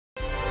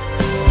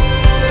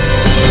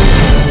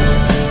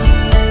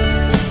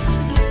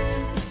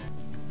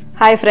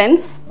Hi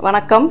friends,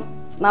 வணக்கம்.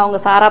 நான் உங்க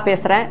சாரா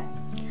பேசுறேன்.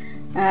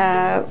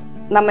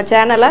 நம்ம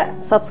சேனலை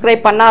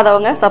சப்ஸ்கிரைப்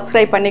பண்ணாதவங்க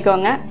சப்ஸ்கிரைப்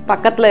பண்ணிக்கோங்க.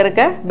 பக்கத்துல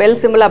இருக்க பெல்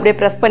சிம்பிள் அப்படியே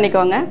பிரஸ்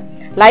பண்ணிக்கோங்க.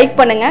 லைக்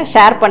பண்ணுங்க,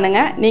 ஷேர் பண்ணுங்க.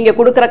 நீங்க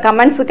கொடுக்கிற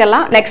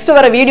கமெண்ட்ஸ்க்கெல்லாம் நெக்ஸ்ட்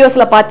வர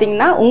வீடியோஸ்ல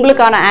பாத்தீங்கன்னா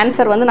உங்களுக்கான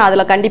ஆன்சர் வந்து நான்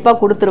அதுல கண்டிப்பா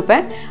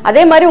கொடுத்திருப்பேன்.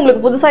 அதே மாதிரி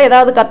உங்களுக்கு புதுசா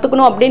ஏதாவது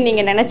கத்துக்கணும் அப்படின்னு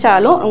நீங்க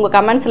நினைச்சாலும் உங்க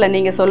கமெண்ட்ஸ்ல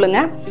நீங்க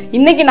சொல்லுங்க.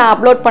 இன்னைக்கு நான்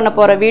அப்லோட் பண்ண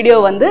போற வீடியோ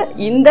வந்து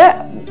இந்த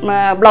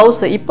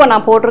பிளவுஸ், இப்போ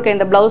நான் போட்டிருக்க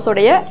இந்த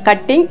பிளவுஸோடைய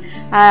கட்டிங்,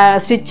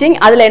 ஸ்டிச்சிங்,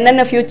 அதில்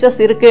என்னென்ன ஃபியூச்சர்ஸ்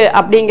இருக்குது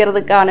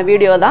அப்படிங்கிறதுக்கான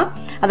வீடியோ தான்.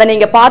 அதை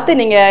நீங்கள் பார்த்து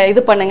நீங்கள்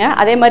இது பண்ணுங்கள்.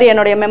 அதே மாதிரி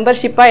என்னுடைய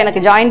மெம்பர்ஷிப்பாக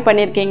எனக்கு ஜாயின்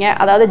பண்ணியிருக்கீங்க,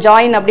 அதாவது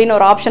ஜாயின் அப்படின்னு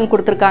ஒரு ஆப்ஷன்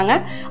கொடுத்துருக்காங்க.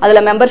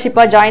 அதில்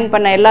மெம்பர்ஷிப்பாக ஜாயின் பண்ண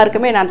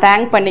எல்லாருக்குமே நான்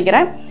தேங்க்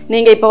பண்ணிக்கிறேன்.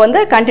 நீங்கள் இப்போ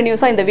வந்து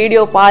கண்டினியூஸாக இந்த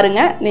வீடியோ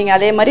பாருங்கள், நீங்கள்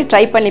அதே மாதிரி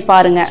ட்ரை பண்ணி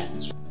பாருங்கள்.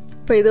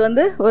 இப்போ இது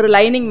வந்து ஒரு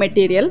லைனிங்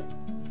மெட்டீரியல்.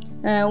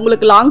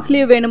 உங்களுக்கு லாங்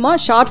ஸ்லீவ் வேணுமா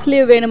ஷார்ட்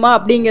ஸ்லீவ் வேணுமா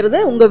அப்படிங்கிறது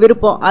உங்கள்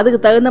விருப்பம். அதுக்கு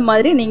தகுந்த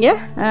மாதிரி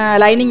நீங்கள்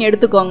லைனிங்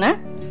எடுத்துக்கோங்க.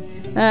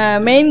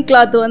 மெயின்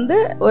கிளாத் வந்து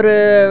ஒரு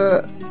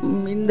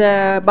இந்த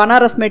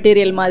பனாரஸ்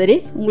மெட்டீரியல் மாதிரி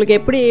உங்களுக்கு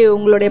எப்படி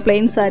உங்களுடைய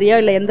பிளெயின் சாரியோ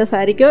இல்லை எந்த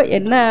சாரிக்கோ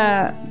என்ன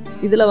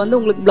இதில் வந்து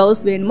உங்களுக்கு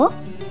ப்ளவுஸ் வேணுமோ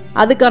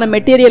அதுக்கான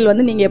மெட்டீரியல்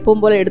வந்து நீங்கள்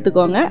எப்பவும் போல்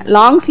எடுத்துக்கோங்க.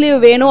 லாங் ஸ்லீவ்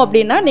வேணும்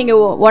அப்படின்னா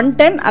நீங்கள்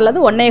 110 அல்லது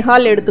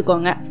 1.25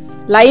 எடுத்துக்கோங்க.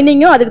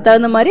 லைனிங்கும் அதுக்கு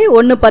தகுந்த மாதிரி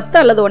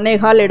 110 அல்லது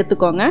 1.25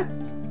 எடுத்துக்கோங்க.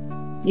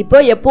 இப்போ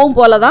எப்பவும்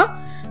போல தான்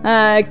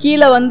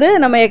கீழே வந்து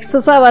நம்ம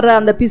எக்ஸஸாக வர்ற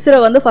அந்த பிசுரை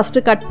வந்து ஃபஸ்ட்டு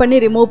கட் பண்ணி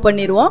ரிமூவ்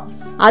பண்ணிடுவோம்.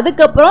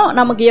 அதுக்கப்புறம்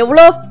நமக்கு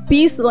எவ்வளோ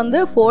பீஸ் வந்து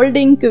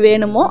ஃபோல்டிங்க்கு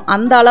வேணுமோ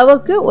அந்த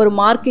அளவுக்கு ஒரு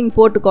மார்க்கிங்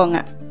போட்டுக்கோங்க.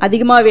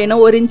 அதிகமாக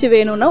வேணும் 1 இன்ச்சு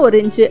வேணும்னா 1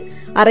 இன்ச்சு,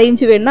 1/2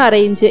 இன்ச்சு வேணும்னா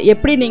 1/2 இன்ச்சு,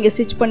 எப்படி நீங்கள்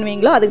ஸ்டிச்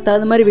பண்ணுவீங்களோ அதுக்கு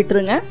தகுந்த மாதிரி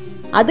விட்டுருங்க.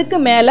 அதுக்கு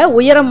மேலே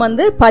உயரம்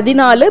வந்து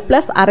 14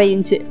 + 1/2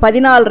 இன்ச்சு,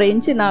 14.5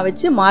 இன்ச்சு நான்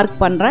வச்சு மார்க்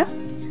பண்ணுறேன்.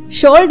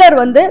 ஷோல்டர்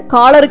வந்து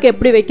காலருக்கு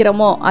எப்படி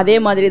வைக்கிறோமோ அதே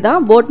மாதிரி தான்,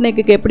 போட்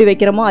நெக்குக்கு எப்படி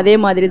வைக்கிறோமோ அதே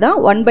மாதிரி தான்.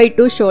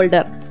 1/2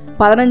 ஷோல்டர்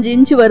 15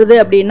 இன்ச்சு வருது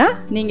அப்படின்னா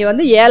நீங்கள்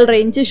வந்து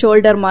 7.5 இன்ச்சு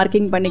ஷோல்டர்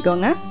மார்க்கிங்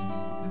பண்ணிக்கோங்க.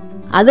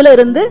 அதில்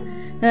இருந்து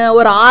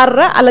ஒரு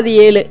 6.5 அல்லது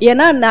 7,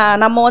 ஏன்னா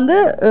நம்ம வந்து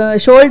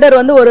ஷோல்டர்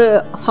வந்து ஒரு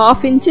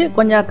 1/2 இன்ச்சு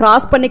கொஞ்சம்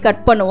கிராஸ் பண்ணி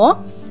கட் பண்ணுவோம்.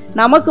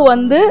 நமக்கு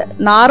வந்து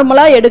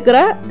நார்மலாக எடுக்கிற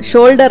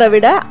ஷோல்டரை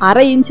விட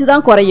 1/2 இன்ச்சு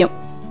தான் குறையும்.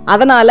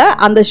 அதனால்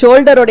அந்த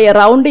ஷோல்டருடைய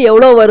ரவுண்டு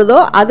எவ்வளோ வருதோ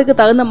அதுக்கு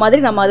தகுந்த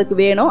மாதிரி நம்ம அதுக்கு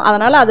வேணும்.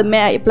 அதனால் அது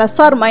ப்ளஸ்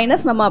ஆர்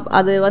மைனஸ் நம்ம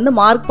அது வந்து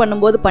மார்க்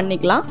பண்ணும்போது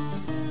பண்ணிக்கலாம்.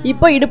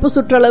 இப்போ இடுப்பு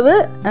சுற்றளவு,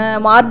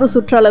 மார்பு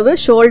சுற்றளவு,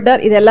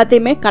 ஷோல்டர் இது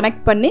எல்லாத்தையுமே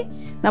கனெக்ட் பண்ணி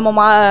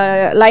நம்ம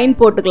லைன்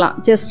போட்டுக்கலாம்.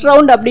 செஸ்ட்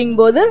ரவுண்ட்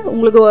அப்படிங்கும்போது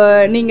உங்களுக்கு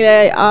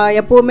நீங்கள்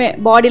எப்போவுமே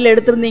பாடியில்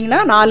எடுத்திருந்தீங்கன்னா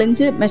 4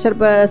 இன்ச்சு மெஷர்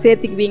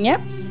சேர்த்துக்குவீங்க.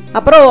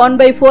 அப்புறம்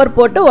 1/4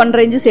 போட்டு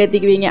 1.5 இன்ச்சு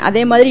சேர்த்துக்குவீங்க.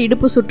 அதே மாதிரி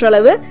இடுப்பு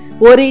சுற்றளவு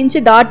 1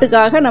 இன்ச்சு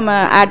டாட்டுக்காக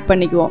நம்ம ஆட்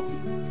பண்ணிக்குவோம்.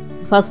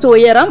 ஃபஸ்ட்டு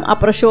உயரம்,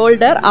 அப்புறம்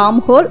ஷோல்டர்,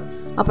 ஆர்ம் ஹோல்,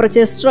 அப்புறம்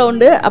செஸ்ட்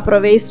ரவுண்டு,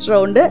 அப்புறம் வெயிஸ்ட்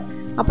ரவுண்டு,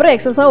 அப்புறம்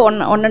எக்ஸஸாக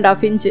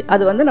 1.5 இன்ச்சு.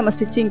 அது வந்து நம்ம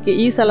ஸ்டிச்சிங்க்கு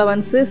ஈஸ்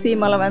அலவன்ஸு,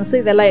 சீம் அலவன்ஸு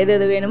இதெல்லாம்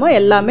எது வேணுமோ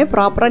எல்லாமே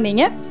ப்ராப்பராக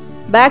நீங்கள்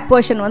பேக்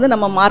போர்ஷன் வந்து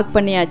நம்ம மார்க்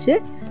பண்ணியாச்சு.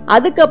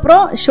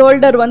 அதுக்கப்புறம்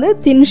ஷோல்டர் வந்து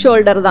தின்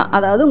ஷோல்டர் தான்,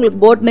 அதாவது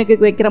உங்களுக்கு போட்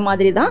நெக்குக்கு வைக்கிற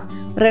மாதிரி தான்,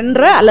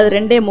 2.5 அல்லது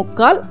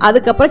 2.25.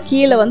 அதுக்கப்புறம்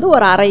கீழே வந்து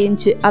ஒரு 1/2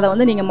 இன்ச்சு அதை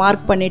வந்து நீங்கள்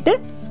மார்க் பண்ணிவிட்டு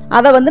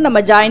அதை வந்து நம்ம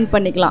ஜாயின்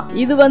பண்ணிக்கலாம்.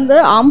 இது வந்து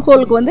ஆர்ம்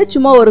ஹோலுக்கு வந்து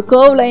சும்மா ஒரு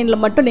கர்வ்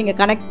லைனில் மட்டும் நீங்கள்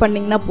கனெக்ட்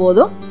பண்ணிங்கன்னா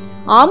போதும்.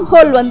 ஆர்ம்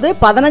ஹோல் வந்து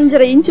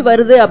 15.5 இன்ச்சு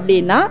வருது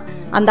அப்படின்னா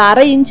அந்த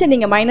 1/2 இன்ச்சு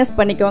நீங்கள் மைனஸ்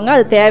பண்ணிக்கோங்க,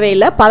 அது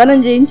தேவையில்லை.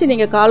 15 இன்ச்சு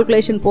நீங்கள்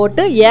கால்குலேஷன்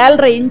போட்டு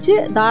 7.5 இன்ச்சு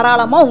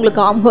தாராளமாக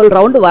உங்களுக்கு ஆர்ம் ஹோல்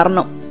ரவுண்டு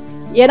வரணும்.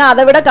 ஏன்னா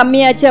அதை விட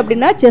கம்மியாச்சு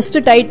அப்படின்னா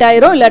செஸ்ட்டு டைட்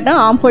ஆயிரும், இல்லாட்டினா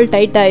ஆர்ம் ஹோல்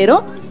டைட்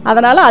ஆயிரும்.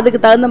 அதனால்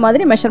அதுக்கு தகுந்த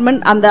மாதிரி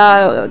மெஷர்மெண்ட் அந்த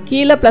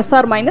கீழே ப்ளஸ்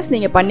ஆர் மைனஸ்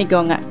நீங்கள்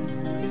பண்ணிக்கோங்க.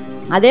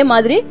 அதே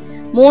மாதிரி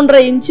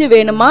 3.5 இன்ச்சு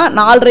வேணுமா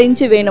 4.5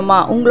 இன்ச்சு வேணுமா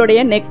உங்களுடைய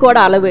நெக்கோட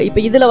அளவு. இப்போ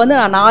இதில் வந்து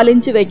நான் 4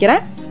 இன்ச்சு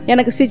வைக்கிறேன்,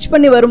 எனக்கு ஸ்டிச்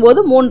பண்ணி வரும்போது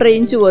 3.5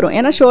 இன்ச்சு வரும்,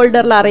 ஏன்னா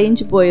ஷோல்டரில் 1/2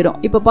 இன்ச்சு போயிடும்.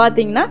 இப்போ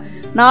பார்த்தீங்கன்னா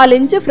 4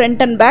 இன்ச்சு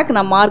ஃப்ரண்ட் அண்ட் பேக்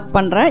நான் மார்க்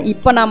பண்ணுறேன்.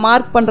 இப்போ நான்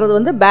மார்க் பண்ணுறது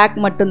வந்து பேக்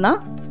மட்டும்தான்.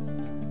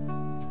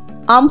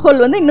 ஆர்ம் ஹோல்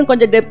வந்து இன்னும்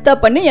கொஞ்சம் டெப்த்தாக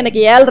பண்ணி எனக்கு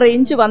 7.5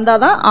 இன்ச்சு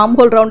வந்தால் தான் ஆர்ம்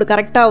ஹோல் ரவுண்டு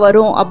கரெக்டாக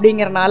வரும்.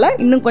 அப்படிங்கிறனால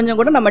இன்னும் கொஞ்சம்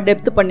கூட நம்ம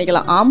டெப்த்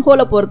பண்ணிக்கலாம். ஆர்ம்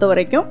ஹோலை பொறுத்த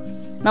வரைக்கும்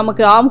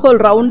நமக்கு ஆர்ம் ஹோல்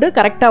ரவுண்டு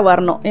கரெக்டாக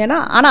வரணும். ஏன்னா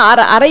ஆனால்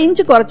 1/2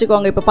 இன்ச்சு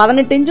குறைச்சிக்கோங்க. இப்போ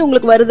 18 இன்ச்சு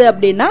உங்களுக்கு வருது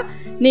அப்படின்னா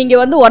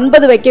நீங்கள் வந்து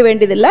 9 வைக்க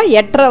வேண்டியதில்லை,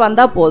 8.5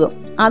 வந்தால் போதும்.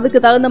 அதுக்கு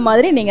தகுந்த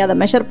மாதிரி நீங்கள் அதை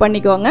மெஷர்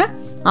பண்ணிக்கோங்க.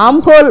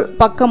 ஆர்ம் ஹோல்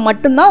பக்கம்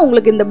மட்டும்தான்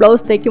உங்களுக்கு இந்த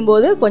ப்ளவுஸ்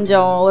தைக்கும்போது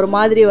கொஞ்சம் ஒரு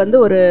மாதிரி வந்து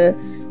ஒரு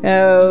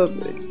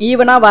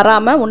ஈவனாக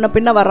வராமல் முன்ன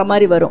பின்ன வர்ற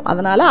மாதிரி வரும்.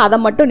 அதனால் அதை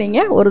மட்டும்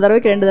நீங்கள் ஒரு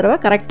தடவைக்கு 2 தடவை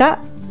கரெக்டாக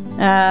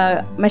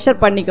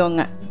மெஷர்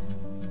பண்ணிக்கோங்க.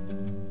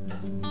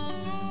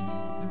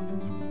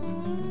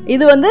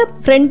 இது வந்து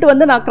ஃப்ரண்ட்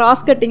வந்து நான்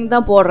கிராஸ் கட்டிங்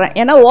தான் போடுறேன்,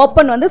 ஏன்னா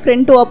ஓப்பன் வந்து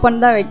ஃப்ரண்ட் ஓப்பன்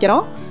தான்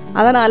வைக்கிறோம்.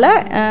 அதனால்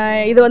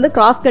இது வந்து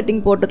கிராஸ்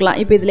கட்டிங் போட்டுக்கலாம்.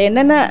 இப்போ இதில்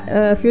என்னென்ன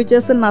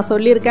ஃபியூச்சர்ஸ்ன்னு நான்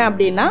சொல்லியிருக்கேன்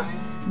அப்படின்னா,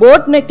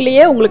 போட்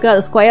நெக்லேயே உங்களுக்கு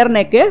அது ஸ்கொயர்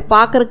நெக்கு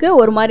பார்க்குறக்கு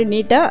ஒரு மாதிரி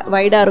நீட்டாக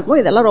வைடாக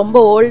இருக்கும். இதெல்லாம் ரொம்ப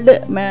ஓல்டு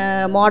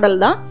மாடல்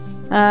தான்.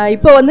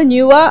 இப்போ வந்து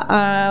நியூவாக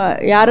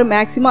யாரும்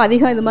மேக்ஸிமம்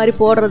அதிகம் இது மாதிரி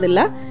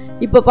போடுறதில்ல.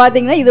 இப்போ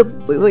பார்த்தீங்கன்னா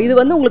இது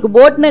வந்து உங்களுக்கு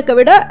போட் நெக்கை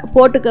விட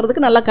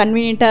போட்டுக்கிறதுக்கு நல்லா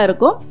கன்வீனியண்ட்டாக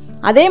இருக்கும்.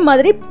 அதே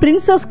மாதிரி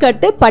பிரின்சஸ்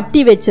கட்டு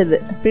பட்டி வச்சது.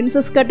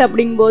 பிரின்சஸ் கட்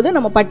அப்படிங்கும்போது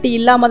நம்ம பட்டி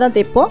இல்லாமல் தான்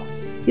தைப்போம்.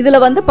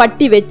 இதில் வந்து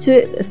பட்டி வச்சு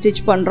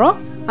ஸ்டிச் பண்ணுறோம்.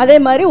 அதே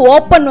மாதிரி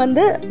ஓப்பன்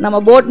வந்து நம்ம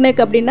போட்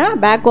நெக் அப்படின்னா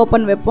பேக்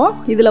ஓப்பன் வைப்போம்,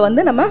 இதில்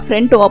வந்து நம்ம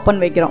ஃப்ரண்ட் ஓப்பன்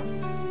வைக்கிறோம்.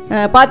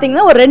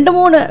 பார்த்தீங்கன்னா ஒரு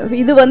 2-3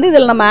 இது வந்து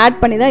இதில் நம்ம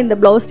ஆட் பண்ணி தான் இந்த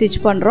ப்ளவுஸ் ஸ்டிச்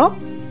பண்ணுறோம்.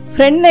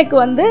 ஃப்ரண்ட் நெக்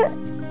வந்து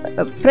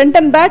ஃப்ரண்ட்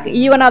அண்ட் பேக்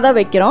ஈவனாக தான்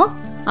வைக்கிறோம்.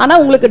 ஆனால்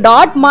உங்களுக்கு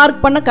டாட்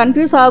மார்க் பண்ண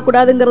கன்ஃபியூஸ்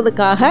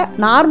ஆகக்கூடாதுங்கிறதுக்காக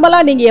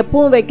நார்மலாக நீங்கள்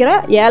எப்பவும் வைக்கிற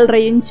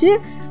 7.5 இன்ச்சு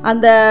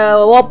அந்த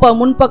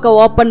முன்பக்க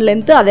ஓப்பன்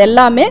லென்த்து அது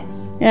எல்லாமே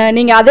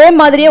நீங்கள் அதே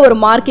மாதிரியே ஒரு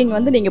மார்க்கிங்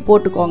வந்து நீங்கள்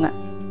போட்டுக்கோங்க.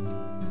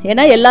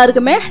 ஏன்னா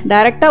எல்லாருக்குமே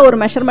டைரெக்டாக ஒரு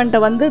மெஷர்மெண்ட்டை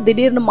வந்து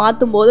திடீர்னு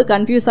மாற்றும் போது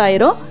கன்ஃபியூஸ்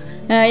ஆயிரும்.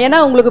 ஏன்னா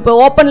உங்களுக்கு இப்போ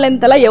ஓப்பன்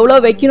லென்த்தெல்லாம் எவ்வளோ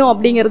வைக்கணும்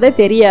அப்படிங்கிறதே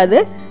தெரியாது.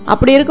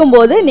 அப்படி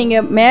இருக்கும்போது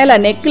நீங்கள் மேலே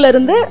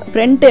நெக்கிலேருந்து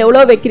ஃப்ரண்ட்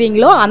எவ்வளோ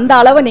வைக்கிறீங்களோ அந்த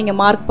அளவை நீங்கள்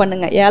மார்க்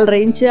பண்ணுங்கள்.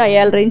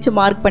 7.5 இன்ச்சு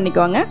மார்க்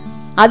பண்ணிக்கோங்க.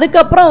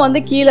 அதுக்கப்புறம் வந்து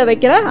கீழே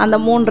வைக்கிற அந்த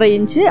 3.5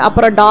 இன்ச்சு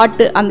அப்புறம்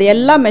டாட்டு அந்த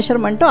எல்லா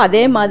மெஷர்மெண்ட்டும்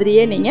அதே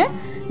மாதிரியே நீங்கள்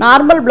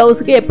நார்மல்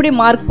ப்ளவுஸுக்கு எப்படி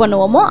மார்க்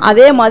பண்ணுவோமோ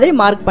அதே மாதிரி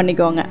மார்க்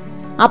பண்ணிக்கோங்க.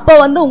 அப்போ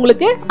வந்து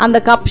உங்களுக்கு அந்த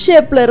கப்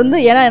ஷேப்பில் இருந்து,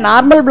 ஏன்னா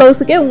நார்மல்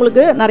ப்ளவுஸுக்கே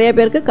உங்களுக்கு நிறைய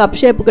பேருக்கு கப்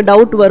ஷேப்புக்கு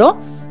டவுட் வரும்,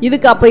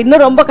 இதுக்கு அப்போ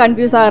இன்னும் ரொம்ப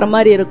கன்ஃபியூஸ் ஆகிற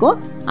மாதிரி இருக்கும்.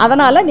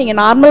 அதனால் நீங்கள்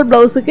நார்மல்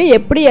ப்ளவுஸுக்கு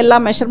எப்படி எல்லா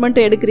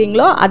மெஷர்மெண்ட்டும்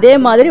எடுக்கிறீங்களோ அதே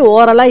மாதிரி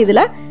ஓரலாக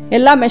இதில்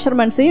எல்லா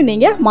மெஷர்மெண்ட்ஸையும்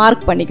நீங்கள்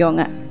மார்க்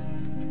பண்ணிக்கோங்க.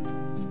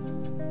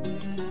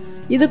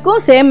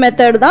 இதுக்கும் சேம்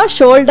மெத்தட் தான்.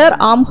 ஷோல்டர்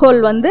ஆர்ம் ஹோல்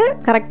வந்து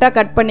கரெக்டாக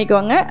கட்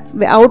பண்ணிக்கோங்க.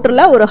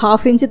 அவுட்டரில் ஒரு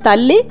 1/2 இன்ச்சு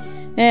தள்ளி,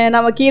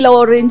 நம்ம கீழே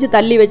 1 இன்ச்சு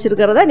தள்ளி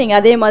வச்சுருக்கிறத நீங்கள்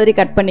அதே மாதிரி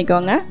கட்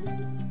பண்ணிக்கோங்க.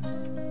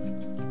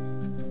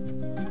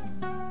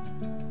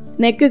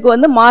 நெக்குக்கு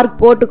வந்து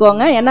மார்க்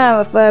போட்டுக்கோங்க. ஏன்னா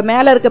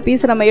மேலே இருக்க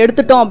பீஸ் நம்ம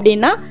எடுத்துட்டோம்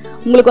அப்படின்னா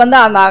உங்களுக்கு வந்து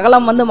அந்த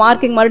அகலம் வந்து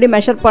மார்க்கிங் மறுபடியும்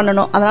மெஷர்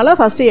பண்ணணும். அதனால்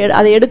ஃபஸ்ட்டு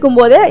அதை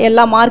எடுக்கும்போதே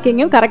எல்லா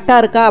மார்க்கிங்கும்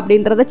கரெக்டாக இருக்கா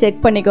அப்படின்றத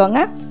செக்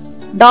பண்ணிக்கோங்க.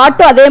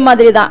 டாட்டும் அதே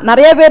மாதிரி தான்.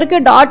 நிறைய பேருக்கு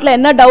டாட்டில்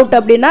என்ன டவுட்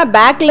அப்படின்னா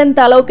பேக்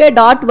லென்த் அளவுக்கே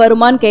டாட்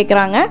வருமானு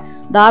கேட்குறாங்க.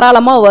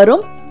 தாராளமாக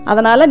வரும்.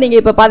 அதனால் நீங்கள்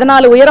இப்போ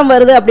 14 உயரம்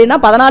வருது அப்படின்னா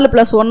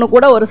 14+1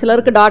 கூட ஒரு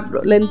சிலருக்கு டாட்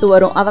லென்த்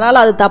வரும்.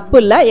 அதனால் அது தப்பு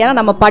இல்லை. ஏன்னா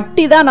நம்ம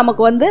பட்டி தான்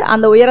நமக்கு வந்து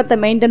அந்த உயரத்தை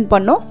மெயின்டைன்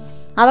பண்ணும்.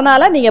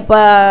 அதனால் நீங்கள் இப்போ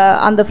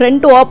அந்த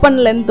ஃப்ரண்ட் ஓப்பன்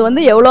லென்த்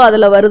வந்து எவ்வளோ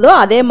அதில் வருதோ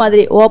அதே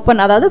மாதிரி ஓப்பன்,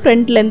 அதாவது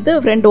front length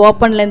front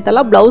open length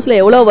எல்லாம் ப்ளவுஸில்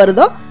எவ்வளோ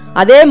வருதோ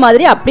அதே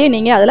மாதிரி அப்படியே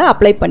நீங்கள் அதில்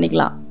அப்ளை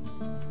பண்ணிக்கலாம்.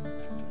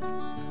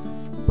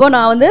 இப்போது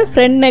நான் வந்து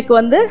ஃப்ரண்ட் நெக்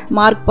வந்து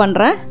மார்க்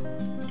பண்ணுறேன்.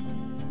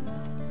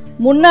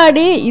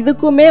 முன்னாடி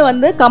இதுக்குமே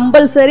வந்து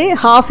கம்பல்சரி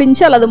 1/2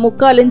 இன்ச்சு அல்லது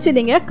 3/4 இன்ச்சு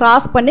நீங்கள்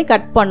கிராஸ் பண்ணி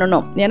கட்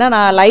பண்ணணும். ஏன்னா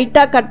நான்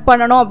லைட்டாக கட்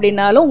பண்ணணும்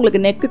அப்படின்னாலும்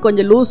உங்களுக்கு நெக்கு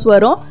கொஞ்சம் லூஸ்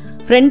வரும்.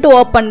 ஃப்ரண்ட்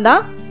ஓப்பன்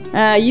தான்.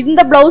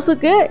 இந்த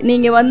ப்ளவுஸுக்கு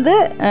நீங்கள் வந்து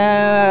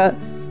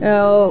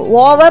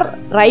ஓவர்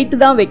ரைட்டு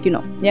தான்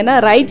வைக்கணும். ஏன்னா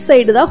ரைட்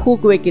சைடு தான்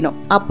ஹூக் வைக்கணும்.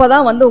 அப்போ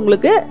தான் வந்து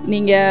உங்களுக்கு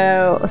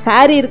நீங்கள்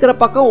சாரீ இருக்கிற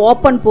பக்கம்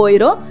ஓப்பன்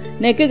போயிடும்.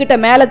 நெக்குக்கிட்ட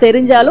மேலே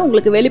தெரிஞ்சாலும்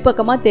உங்களுக்கு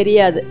வெளிப்பக்கமாக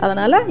தெரியாது.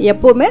 அதனால்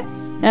எப்போவுமே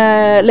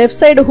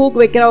லெஃப்ட் சைடு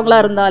ஹூக் வைக்கிறவங்களா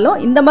இருந்தாலும்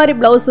இந்த மாதிரி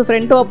ப்ளவுஸு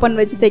ஃப்ரண்ட் ஓப்பன்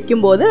வச்சு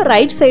தைக்கும்போது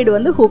ரைட் சைடு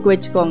வந்து ஹூக்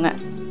வச்சுக்கோங்க.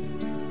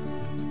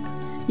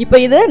 இப்போ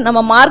இது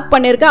நம்ம மார்க்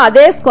பண்ணியிருக்க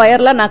அதே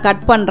ஸ்கொயரில் நான்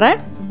கட் பண்ணுறேன்.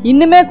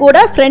 இன்னுமே கூட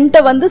ஃப்ரண்ட்டை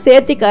வந்து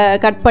சேர்த்து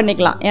கட்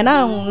பண்ணிக்கலாம். ஏன்னா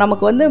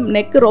நமக்கு வந்து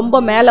நெக்கு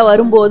ரொம்ப மேலே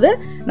வரும்போது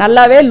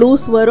நல்லாவே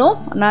லூஸ் வரும்.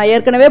 நான்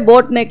ஏற்கனவே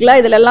போட் நெக்கில்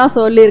இதிலெல்லாம்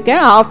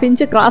சொல்லியிருக்கேன், 1/2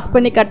 இன்ச்சு கிராஸ்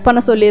பண்ணி கட்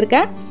பண்ண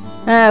சொல்லியிருக்கேன்.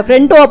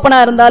 ஃப்ரண்ட்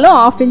ஓப்பனாக இருந்தாலும்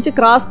 1/2 இன்ச்சு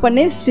கிராஸ்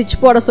பண்ணி ஸ்டிச்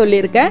போட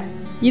சொல்லியிருக்கேன்.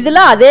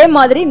 இதில் அதே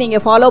மாதிரி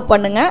நீங்கள் ஃபாலோ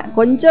பண்ணுங்கள்.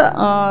 கொஞ்சம்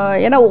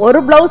ஏன்னா ஒரு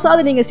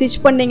ப்ளவுஸாவது நீங்கள்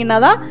ஸ்டிச் பண்ணிங்கன்னா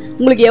தான்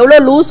உங்களுக்கு எவ்வளோ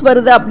லூஸ்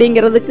வருது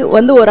அப்படிங்கிறதுக்கு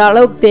வந்து ஒரு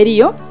அளவுக்கு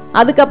தெரியும்.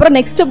 அதுக்கப்புறம்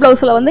நெக்ஸ்ட்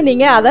ப்ளவுஸில் வந்து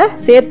நீங்கள் அதை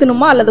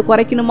சேர்த்துணுமா அல்லது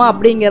குறைக்கணுமா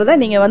அப்படிங்கிறத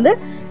நீங்கள் வந்து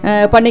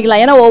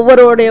பண்ணிக்கலாம். ஏன்னா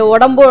ஒவ்வொருடைய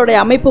உடம்போடைய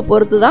அமைப்பு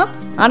பொறுத்து தான்.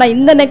 ஆனால்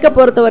இந்த நெக்கை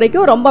பொறுத்த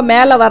வரைக்கும் ரொம்ப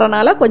மேலே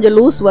வரனால கொஞ்சம்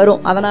லூஸ்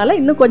வரும். அதனால்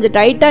இன்னும் கொஞ்சம்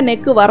டைட்டாக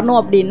நெக்கு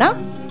வரணும் அப்படின்னா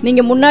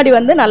நீங்கள் முன்னாடி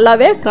வந்து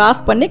நல்லாவே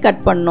கிராஸ் பண்ணி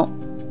கட் பண்ணணும்.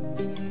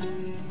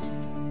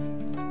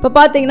 இப்போ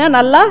பார்த்தீங்கன்னா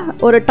நல்லா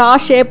ஒரு டா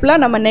ஷேப்பில்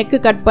நம்ம நெக்கு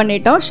கட்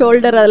பண்ணிட்டோம்.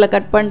 ஷோல்டர் அதில்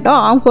கட் பண்ணிட்டோம்.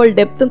 ஆர்ம் ஹோல்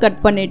டெப்த்தும்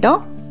கட் பண்ணிட்டோம்.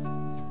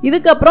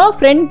 இதுக்கப்புறம்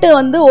ஃப்ரண்ட்டு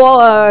வந்து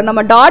நம்ம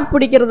டாட்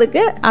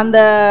பிடிக்கிறதுக்கு அந்த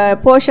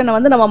போர்ஷனை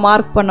வந்து நம்ம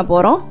மார்க் பண்ண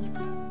போகிறோம்.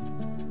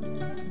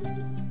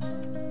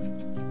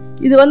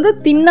 இது வந்து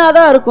தின்னாக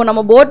தான் இருக்கும்.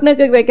 நம்ம போட்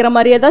நெக்கு வைக்கிற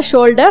மாதிரியே தான்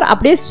ஷோல்டர்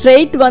அப்படியே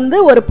ஸ்ட்ரெயிட் வந்து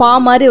ஒரு பா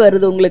மாதிரி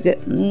வருது உங்களுக்கு.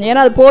 ஏன்னா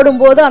அது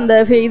போடும்போது அந்த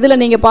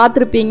இதில் நீங்கள்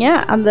பார்த்துருப்பீங்க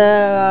அந்த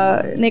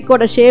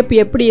நெக்கோட ஷேப்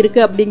எப்படி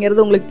இருக்குது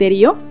அப்படிங்கிறது உங்களுக்கு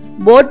தெரியும்.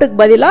 போட்டுக்கு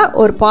பதிலாக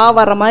ஒரு பா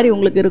வர்ற மாதிரி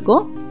உங்களுக்கு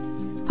இருக்கும்.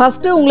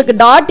 ஃபஸ்ட்டு உங்களுக்கு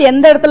டாட்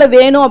எந்த இடத்துல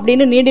வேணும்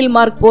அப்படின்னு நீடில்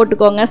மார்க்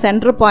போட்டுக்கோங்க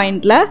சென்டர்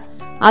பாயிண்டில்.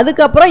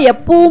 அதுக்கப்புறம்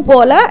எப்பவும்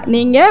போல்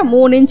நீங்கள்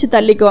 3 இன்ச்சு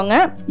தள்ளிக்கோங்க.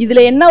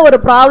 இதில் என்ன ஒரு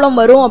ப்ராப்ளம்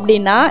வரும்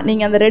அப்படின்னா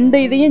நீங்கள் அந்த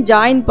 2 இதையும்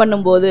ஜாயின்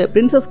பண்ணும்போது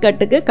பிரின்சஸ்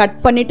கட்டுக்கு கட்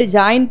பண்ணிவிட்டு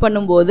ஜாயின்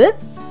பண்ணும்போது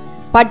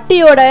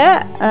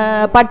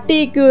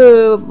பட்டிக்கு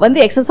வந்து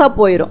எக்ஸஸாக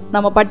போயிடும்.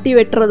 நம்ம பட்டி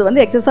வெட்டுறது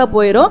வந்து எக்ஸஸாக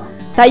போயிடும்.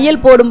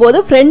 தையல் போடும்போது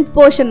ஃப்ரண்ட்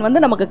போர்ஷன் வந்து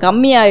நமக்கு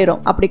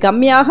கம்மியாயிரும். அப்படி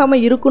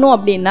கம்மியாகாமல் இருக்கணும்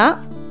அப்படின்னா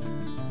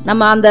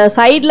நம்ம அந்த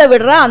சைடில்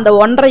விடுற அந்த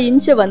 1.5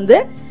 இன்ச்சை வந்து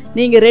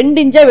நீங்கள் 2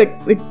 இன்ச்சை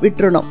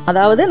விட்டுறணும்.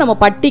 அதாவது நம்ம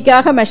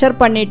பட்டிக்காக மெஷர்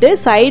பண்ணிவிட்டு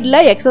சைடில்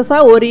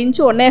எக்ஸஸாக 1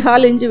 இன்ச்சு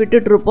 1.25 இன்ச்சு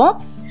விட்டுட்ருப்போம்.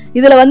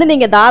 இதில் வந்து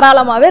நீங்கள்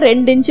தாராளமாகவே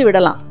 2 இன்ச்சு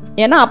விடலாம்.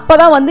 ஏன்னா அப்போ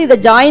தான் வந்து இதை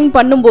ஜாயின்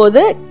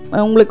பண்ணும்போது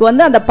உங்களுக்கு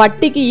வந்து அந்த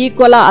பட்டிக்கு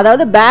ஈக்குவலாக,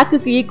 அதாவது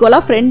பேக்குக்கு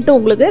ஈக்குவலாக ஃப்ரண்ட்டு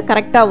உங்களுக்கு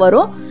கரெக்டாக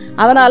வரும்.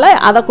 அதனால்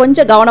அதை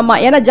கொஞ்சம்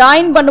கவனமாக, ஏன்னா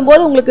ஜாயின்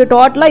பண்ணும்போது உங்களுக்கு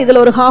டோட்டலாக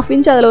இதில் ஒரு 1/2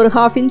 இன்ச் அதில் ஒரு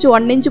 1/2 இன்ச்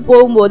 1 இன்ச்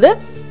போகும்போது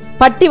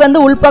பட்டி வந்து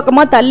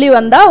உள்பக்கமாக தள்ளி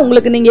வந்தால்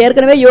உங்களுக்கு நீங்கள்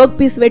ஏற்கனவே யோக்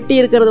பீஸ் வெட்டி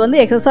இருக்கிறது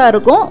வந்து எக்ஸஸாக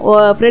இருக்கும்,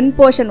 ஃப்ரண்ட்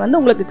போர்ஷன் வந்து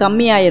உங்களுக்கு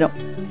கம்மியாயிரும்.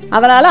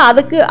 அதனால்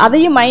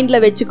அதையும்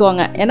மைண்டில்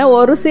வச்சுக்கோங்க. ஏன்னா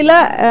ஒரு சில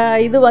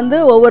இது வந்து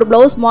ஒவ்வொரு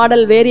ப்ளவுஸ்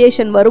மாடல்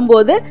வேரியேஷன்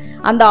வரும்போது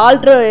அந்த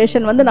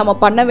ஆல்ட்ரேஷன் வந்து நம்ம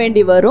பண்ண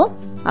வேண்டி வரும்.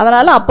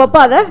 அதனால் அப்பப்போ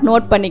அதை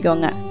நோட்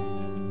பண்ணிக்கோங்க.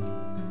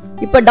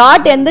 இப்போ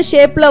டாட் எந்த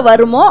ஷேப்பில்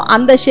வருமோ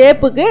அந்த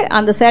ஷேப்புக்கு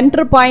அந்த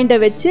சென்டர் பாயிண்ட்டை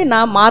வச்சு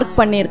நான் மார்க்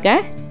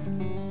பண்ணியிருக்கேன்.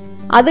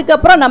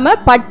 அதுக்கப்புறம் நம்ம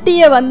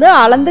பட்டியை வந்து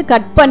அளந்து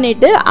கட்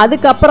பண்ணிவிட்டு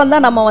அதுக்கப்புறம்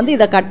தான் நம்ம வந்து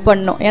இதை கட்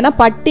பண்ணணும். ஏன்னா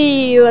பட்டி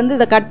வந்து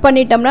இதை கட்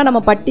பண்ணிட்டோம்னா நம்ம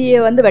பட்டியை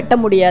வந்து வெட்ட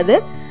முடியாது.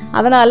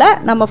 அதனால்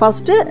நம்ம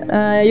ஃபஸ்ட்டு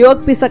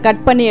யோக் பீஸை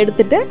கட் பண்ணி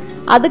எடுத்துகிட்டு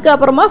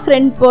அதுக்கப்புறமா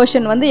ஃப்ரண்ட்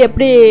போர்ஷன் வந்து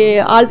எப்படி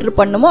ஆல்ட்ரு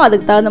பண்ணுமோ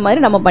அதுக்கு தகுந்த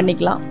மாதிரி நம்ம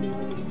பண்ணிக்கலாம்.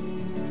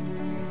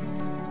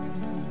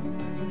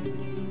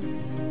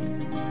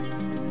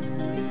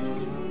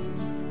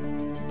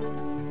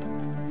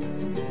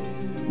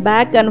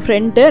 பேக் அண்ட்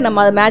ஃப்ரண்ட்டு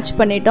நம்ம அதை மேட்ச்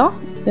பண்ணிட்டோம்.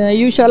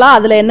 யூஸ்வலாக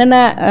அதில் என்னென்ன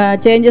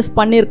சேஞ்சஸ்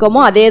பண்ணியிருக்கோமோ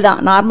அதே தான்,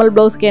 நார்மல்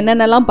ப்ளவுஸ்க்கு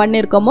என்னென்னலாம்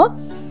பண்ணியிருக்கோமோ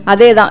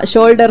அதே தான்.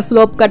 ஷோல்டர்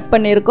ஸ்லோப் கட்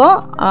பண்ணியிருக்கோம்,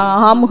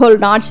 ஆர்ம் ஹோல்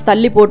நாட்ச்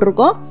தள்ளி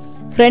போட்டிருக்கோம்,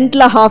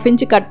 ஃப்ரண்ட்டில் 1/2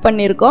 இன்ச் கட்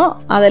பண்ணியிருக்கோம்,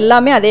 அது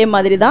எல்லாமே அதே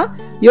மாதிரி தான்.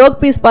 யோக்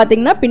பீஸ்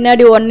பார்த்திங்கன்னா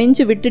பின்னாடி 1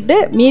 இன்ச் விட்டுட்டு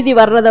மீதி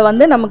வர்றதை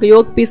வந்து நமக்கு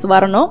யோக் பீஸ்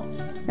வரணும்.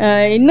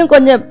 இன்னும்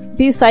கொஞ்சம்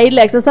பீஸ்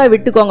சைடில் எக்ஸஸாக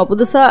விட்டுக்கோங்க.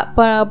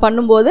 புதுசாக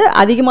பண்ணும்போது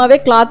அதிகமாகவே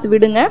கிளாத்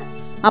விடுங்க.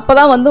 அப்போ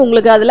தான் வந்து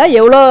உங்களுக்கு அதில்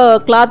எவ்வளோ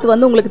கிளாத்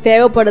வந்து உங்களுக்கு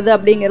தேவைப்படுது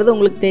அப்படிங்கிறது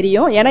உங்களுக்கு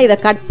தெரியும். ஏன்னா இதை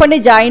கட் பண்ணி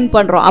ஜாயின்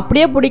பண்ணுறோம்,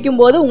 அப்படியே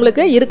பிடிக்கும்போது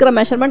உங்களுக்கு இருக்கிற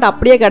மெஷர்மெண்ட்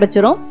அப்படியே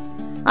கிடச்சிரும்.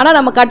 ஆனால்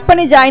நம்ம கட்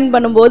பண்ணி ஜாயின்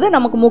பண்ணும்போது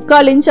நமக்கு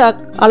 3/4 இன்ச்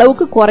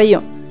அளவுக்கு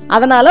குறையும்.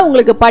 அதனால்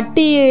உங்களுக்கு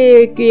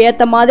பட்டிக்கு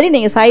ஏற்ற மாதிரி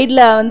நீங்கள்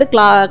சைடில் வந்து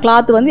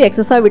கிளாத் வந்து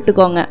எக்ஸஸாக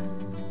விட்டுக்கோங்க.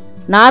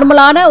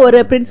 நார்மலான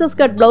ஒரு பிரின்சஸ்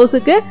கட்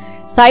ப்ளவுஸுக்கு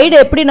சைடு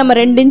எப்படி நம்ம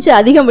 2 இன்ச்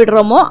அதிகம்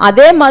விடுறோமோ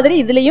அதே மாதிரி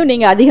இதுலேயும்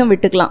நீங்கள் அதிகம்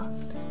விட்டுக்கலாம்.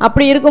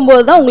 அப்படி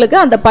இருக்கும்போது தான் உங்களுக்கு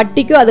அந்த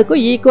பட்டிக்கும்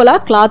அதுக்கும்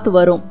ஈக்குவலாக கிளாத்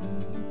வரும்.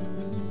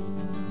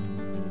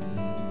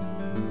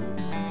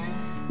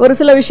 ஒரு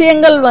சில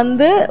விஷயங்கள்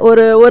வந்து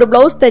ஒரு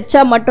ப்ளவுஸ்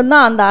தைச்சா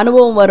மட்டும்தான் அந்த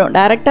அனுபவம் வரும்.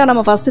 டைரெக்டாக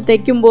நம்ம ஃபஸ்ட்டு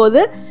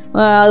தைக்கும்போது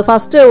அது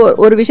ஃபஸ்ட்டு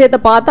ஒரு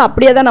விஷயத்தை பார்த்து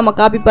அப்படியே தான் நம்ம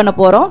காப்பி பண்ண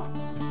போகிறோம்.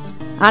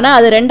 ஆனால்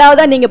அது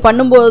ரெண்டாவதாக நீங்கள்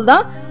பண்ணும்போது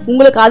தான்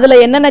உங்களுக்கு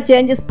அதில் என்னென்ன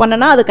சேஞ்சஸ்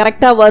பண்ணனா அது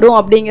கரெக்டாக வரும்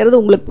அப்படிங்கிறது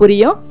உங்களுக்கு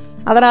புரியும்.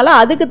 அதனால்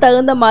அதுக்கு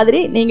தகுந்த மாதிரி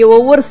நீங்கள்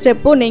ஒவ்வொரு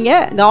ஸ்டெப்பும்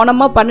நீங்கள்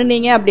கவனமாக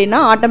பண்ணினீங்க அப்படின்னா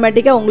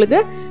ஆட்டோமேட்டிக்காக உங்களுக்கு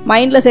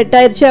மைண்டில் செட்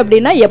ஆயிடுச்சு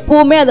அப்படின்னா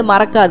எப்போவுமே அது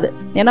மறக்காது.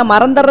 ஏன்னா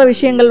மறந்துடுற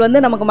விஷயங்கள்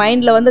வந்து நமக்கு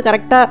மைண்டில் வந்து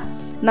கரெக்டாக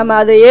நம்ம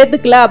அதை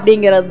ஏற்றுக்கல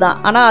அப்படிங்கிறது தான்.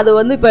 ஆனால் அது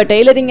வந்து இப்போ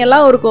டெய்லரிங்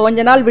எல்லாம் ஒரு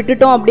கொஞ்ச நாள்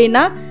விட்டுட்டோம்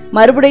அப்படின்னா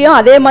மறுபடியும்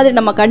அதே மாதிரி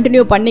நம்ம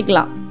கண்டினியூ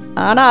பண்ணிக்கலாம்.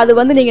 ஆனால் அது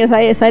வந்து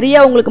நீங்கள்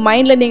சரியாக உங்களுக்கு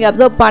மைண்டில் நீங்கள்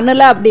அப்சர்வ்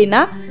பண்ணலை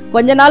அப்படின்னா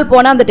கொஞ்ச நாள்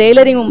போனால் அந்த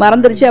டெய்லரிங்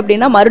மறந்துருச்சு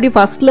அப்படின்னா மறுபடியும்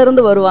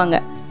ஃபஸ்ட்லேருந்து வருவாங்க.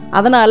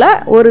 அதனால்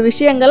ஒரு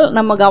விஷயங்கள்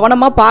நம்ம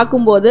கவனமாக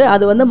பார்க்கும்போது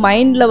அது வந்து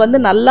மைண்டில் வந்து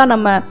நல்லா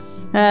நம்ம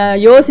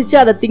யோசித்து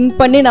அதை திங்க்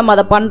பண்ணி நம்ம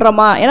அதை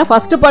பண்ணுறோமா. ஏன்னா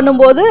ஃபஸ்ட்டு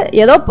பண்ணும்போது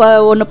ஏதோ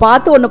ஒன்று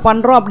பார்த்து ஒன்று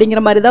பண்ணுறோம்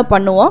அப்படிங்கிற மாதிரி தான்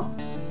பண்ணுவோம்.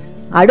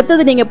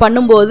 அடுத்தது நீங்கள்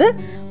பண்ணும்போது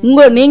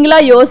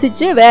நீங்களாக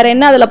யோசித்து வேறு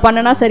என்ன அதில்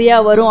பண்ணினா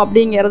சரியாக வரும்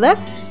அப்படிங்கிறத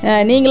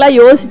நீங்களாக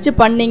யோசித்து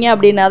பண்ணிங்க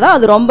அப்படின்னா தான்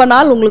அது ரொம்ப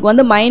நாள் உங்களுக்கு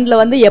வந்து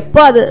மைண்டில் வந்து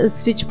எப்போ அது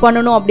ஸ்டிச்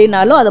பண்ணணும்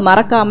அப்படின்னாலும் அது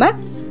மறக்காமல்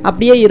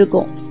அப்படியே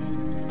இருக்கும்.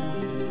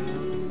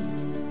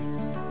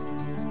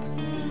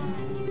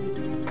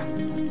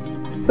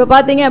 இப்போ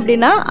பார்த்தீங்க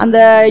அப்படின்னா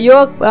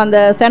அந்த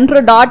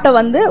சென்டர் டாட்டை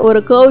வந்து ஒரு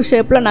கர்வ்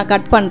ஷேப்பில் நான்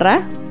கட்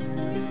பண்ணுறேன்.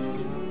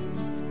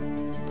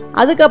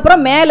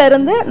 அதுக்கப்புறம்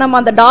மேலேருந்து நம்ம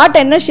அந்த டாட்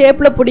என்ன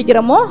ஷேப்பில்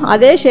பிடிக்கிறோமோ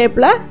அதே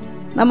ஷேப்பில்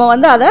நம்ம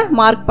வந்து அதை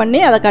மார்க் பண்ணி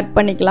அதை கட்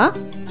பண்ணிக்கலாம்.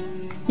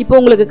 இப்போ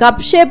உங்களுக்கு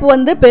கப் ஷேப்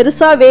வந்து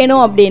பெருசாக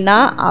வேணும் அப்படின்னா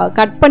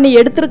கட் பண்ணி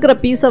எடுத்துருக்கிற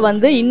பீஸை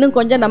வந்து இன்னும்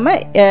கொஞ்சம் நம்ம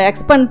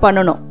எக்ஸ்பெண்ட்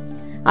பண்ணணும்.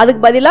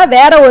 அதுக்கு பதிலாக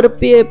வேறு ஒரு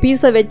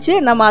பீஸை வச்சு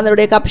நம்ம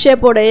அதனுடைய கப்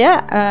ஷேப்போடைய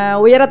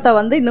உயரத்தை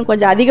வந்து இன்னும்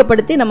கொஞ்சம்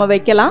அதிகப்படுத்தி நம்ம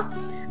வைக்கலாம்.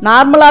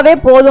 நார்மலாகவே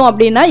போதும்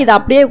அப்படின்னா இதை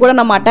அப்படியே கூட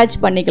நம்ம அட்டாச்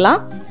பண்ணிக்கலாம்.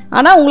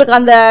 ஆனால் உங்களுக்கு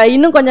அந்த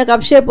இன்னும் கொஞ்சம்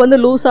கப் ஷேப் வந்து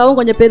லூஸாகவும்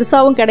கொஞ்சம்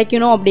பெருசாகவும்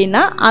கிடைக்கணும்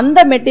அப்படின்னா அந்த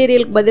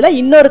மெட்டீரியலுக்கு பதிலாக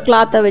இன்னொரு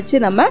கிளாத்தை வச்சு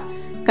நம்ம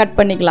கட்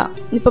பண்ணிக்கலாம்.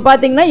 இப்போ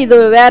பார்த்தீங்கன்னா இது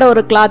வேறு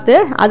ஒரு கிளாத்து,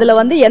 அதில்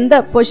வந்து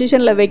எந்த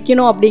பொசிஷனில்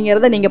வைக்கணும்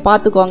அப்படிங்கிறத நீங்கள்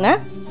பார்த்துக்கோங்க.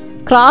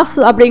 கிராஸ்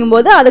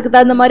அப்படிங்கும்போது அதுக்கு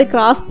தகுந்த மாதிரி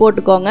கிராஸ்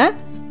போட்டுக்கோங்க.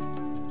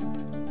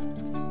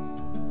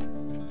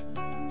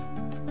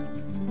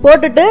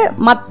 போட்டுட்டு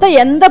மற்ற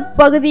எந்த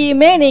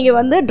பகுதியுமே நீங்கள்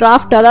வந்து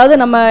டிராஃப்ட், அதாவது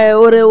நம்ம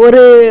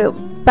ஒரு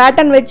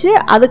பேட்டர்ன் வச்சு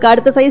அதுக்கு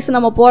அடுத்த சைஸ்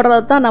நம்ம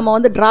போடுறது தான் நம்ம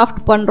வந்து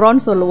டிராஃப்ட்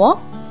பண்ணுறோன்னு சொல்லுவோம்.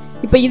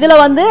 இப்போ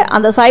இதில் வந்து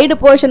அந்த சைடு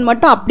போர்ஷன்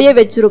மட்டும் அப்படியே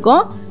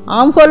வச்சுருக்கோம்.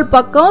 ஆம்ஹோல்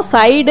பக்கம்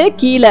சைடு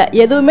கீழே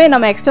எதுவுமே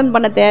நம்ம எக்ஸ்டெண்ட்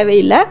பண்ண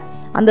தேவையில்லை.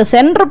 அந்த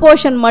சென்டர்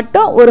போர்ஷன்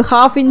மட்டும் ஒரு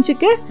 1/2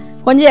 இன்ச்சுக்கு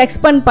கொஞ்சம்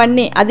எக்ஸ்பெண்ட்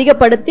பண்ணி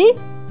அதிகப்படுத்தி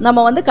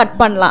நம்ம வந்து கட்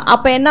பண்ணலாம்.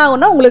 அப்போ என்ன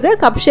ஆகும்னா உங்களுக்கு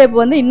கப் ஷேப்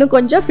வந்து இன்னும்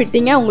கொஞ்சம்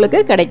ஃபிட்டிங்காக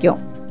உங்களுக்கு கிடைக்கும்.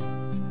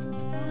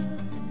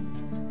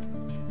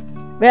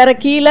 வேறு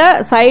கீழே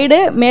சைடு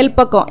மேல்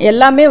பக்கம்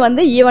எல்லாமே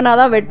வந்து ஈவனாக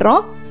தான்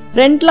வெட்டுறோம்.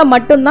 ஃப்ரண்ட்டில்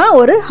மட்டும்தான்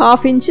ஒரு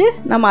 1/2 இன்ச்சு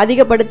நம்ம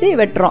அதிகப்படுத்தி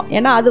வெட்டுறோம்.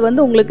 ஏன்னா அது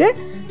வந்து உங்களுக்கு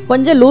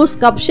கொஞ்சம் லூஸ்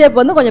கப் ஷேப்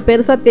வந்து கொஞ்சம்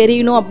பெருசாக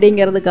தெரியணும்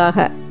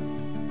அப்படிங்கிறதுக்காக.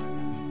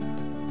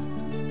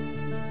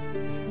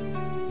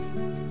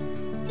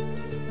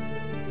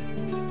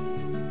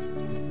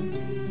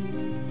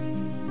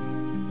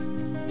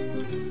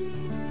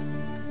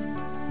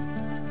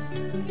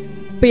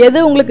 இப்போ எது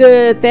உங்களுக்கு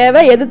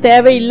தேவை எது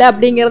தேவையில்லை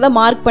அப்படிங்கிறத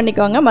மார்க்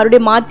பண்ணிக்கோங்க.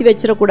 மறுபடியும் மாற்றி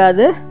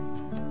வச்சிடக்கூடாது.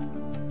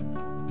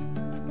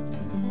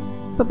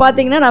 இப்போ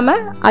பார்த்தீங்கன்னா நம்ம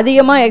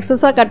அதிகமாக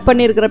எக்ஸஸாக கட்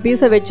பண்ணியிருக்கிற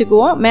பீஸை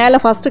வச்சுக்குவோம். மேலே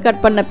ஃபஸ்ட்டு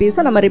கட் பண்ண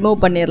பீஸை நம்ம ரிமூவ்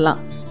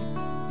பண்ணிடலாம்.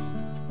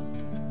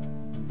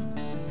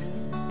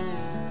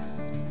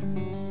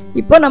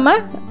 இப்போ நம்ம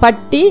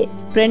பட்டி,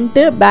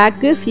 ஃப்ரண்ட்டு,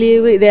 பேக்கு,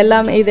 ஸ்லீவ் இது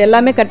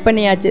எல்லாமே கட்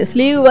பண்ணியாச்சு.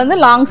 ஸ்லீவ் வந்து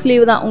லாங்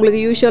ஸ்லீவ் தான். உங்களுக்கு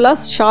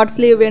யூஸ்வலாக ஷார்ட்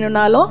ஸ்லீவ்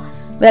வேணும்னாலும்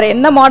வேறு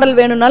என்ன மாடல்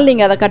வேணும்னாலும்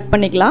நீங்கள் அதை கட்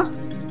பண்ணிக்கலாம்.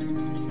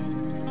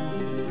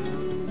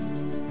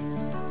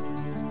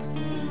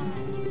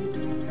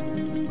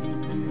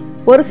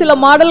 ஒரு சில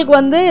மாடலுக்கு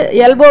வந்து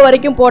எல்போ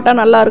வரைக்கும் போட்டால்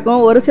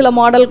நல்லாயிருக்கும். ஒரு சில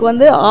மாடலுக்கு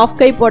வந்து ஆஃப்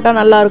கை போட்டால்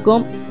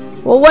நல்லாயிருக்கும்.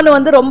 ஒவ்வொன்று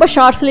வந்து ரொம்ப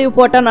ஷார்ட் ஸ்லீவ்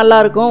போட்டால்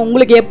நல்லாயிருக்கும்.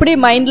 உங்களுக்கு எப்படி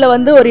மைண்டில்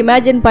வந்து ஒரு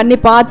இமேஜின் பண்ணி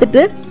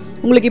பார்த்துட்டு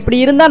உங்களுக்கு இப்படி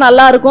இருந்தால்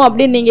நல்லாயிருக்கும்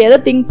அப்படின்னு நீங்கள் எதை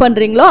திங்க்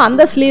பண்ணுறீங்களோ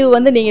அந்த ஸ்லீவ்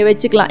வந்து நீங்கள்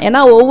வச்சுக்கலாம்.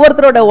 ஏன்னா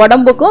ஒவ்வொருத்தரோட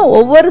உடம்புக்கும்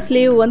ஒவ்வொரு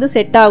ஸ்லீவ் வந்து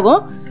செட்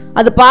ஆகும்.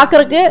 அது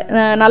பார்க்குறக்கு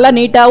நல்லா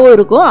நீட்டாகவும்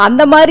இருக்கும்.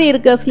 அந்த மாதிரி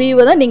இருக்க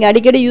ஸ்லீவை தான் நீங்கள்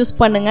அடிக்கடி யூஸ்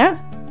பண்ணுங்கள்.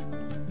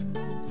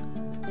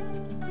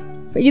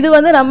 இது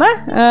வந்து நம்ம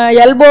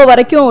எல்போ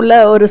வரைக்கும் உள்ள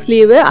ஒரு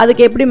ஸ்லீவு.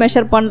 அதுக்கு எப்படி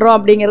மெஷர் பண்ணுறோம்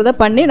அப்படிங்கிறத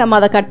பண்ணி நம்ம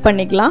அதை கட்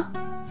பண்ணிக்கலாம்.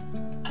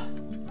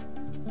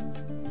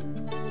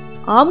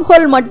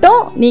 ஆம்ஹோல் மட்டும்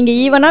நீங்கள்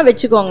ஈவனாக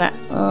வச்சுக்கோங்க.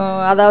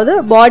 அதாவது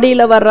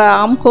பாடியில் வர்ற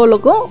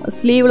ஆம்ஹோலுக்கும்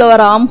ஸ்லீவில்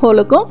வர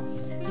ஆம்ஹோலுக்கும்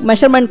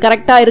மெஷர்மெண்ட்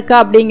கரெக்டாக இருக்கா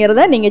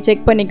அப்படிங்கிறத நீங்கள்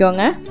செக்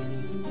பண்ணிக்கோங்க.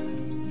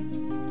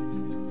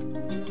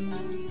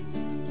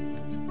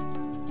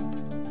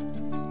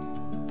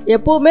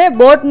 எப்போவுமே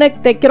போட் நெக்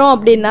தைக்கிறோம்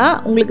அப்படின்னா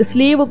உங்களுக்கு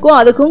ஸ்லீவுக்கும்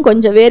அதுக்கும்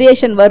கொஞ்சம்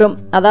வேரியேஷன் வரும்.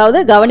 அதாவது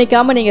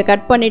கவனிக்காமல் நீங்கள்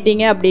கட்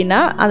பண்ணிட்டீங்க அப்படின்னா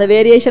அந்த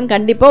வேரியேஷன்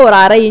கண்டிப்பாக ஒரு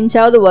 1/2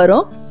 இன்ச்சாவது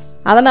வரும்.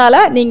 அதனால்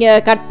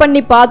நீங்கள் கட்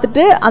பண்ணி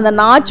பார்த்துட்டு அந்த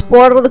நாச்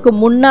போடுறதுக்கு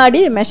முன்னாடி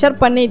மெஷர்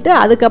பண்ணிவிட்டு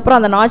அதுக்கப்புறம்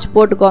அந்த நாச்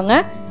போட்டுக்கோங்க.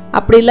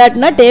 அப்படி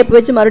இல்லாட்டினா டேப்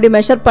வச்சு மறுபடியும்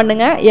மெஷர்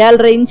பண்ணுங்கள்.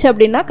 7.5 இன்ச்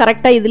அப்படின்னா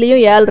கரெக்டாக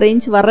இதுலேயும் 7.5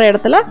 இன்ச் வர்ற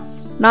இடத்துல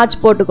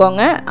நாச்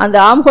போட்டுக்கோங்க. அந்த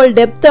ஆம்ஹோல்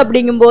டெப்த்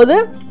அப்படிங்கும்போது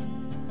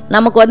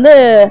நமக்கு வந்து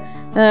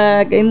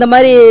இந்த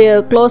மாதிரி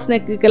க்ளோஸ்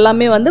நெக்குக்கு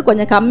எல்லாமே வந்து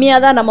கொஞ்சம்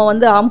கம்மியாக தான் நம்ம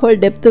வந்து ஆம்ஹோல்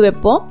டெப்த்து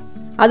வைப்போம்.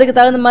 அதுக்கு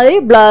தகுந்த மாதிரி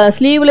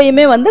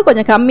ஸ்லீவ்லேயுமே வந்து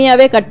கொஞ்சம்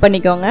கம்மியாகவே கட்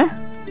பண்ணிக்கோங்க.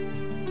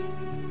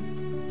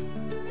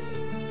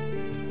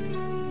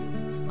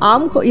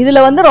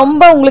 இதில் வந்து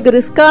ரொம்ப உங்களுக்கு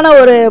ரிஸ்க்கான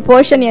ஒரு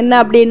போர்ஷன் என்ன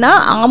அப்படின்னா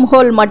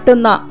ஆம்ஹோல்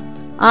மட்டும்தான்.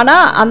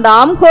 ஆனால் அந்த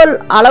ஆம்ஹோல்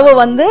அளவு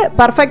வந்து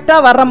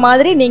பர்ஃபெக்டாக வர்ற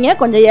மாதிரி நீங்கள்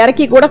கொஞ்சம்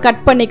இறக்கி கூட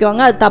கட்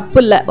பண்ணிக்கோங்க. அது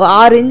தப்பு இல்லை.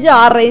 6 இன்ச்சு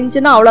 6.5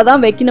 இன்ச்சுன்னா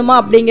அவ்வளோதான் வைக்கணுமா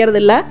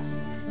அப்படிங்கிறது இல்லை.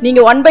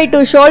 நீங்கள் 1/2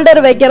 ஷோல்டர்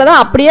வைக்கிறதா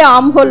அப்படியே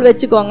ஆம்ஹோல்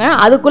வச்சுக்கோங்க.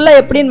 அதுக்குள்ளே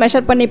எப்படின்னு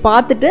மெஷர் பண்ணி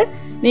பார்த்துட்டு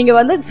நீங்கள்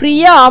வந்து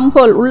ஃப்ரீயாக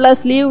ஆம்ஹோல் உள்ள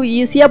ஸ்லீவ்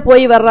ஈஸியாக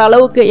போய் வர்ற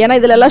அளவுக்கு. ஏன்னா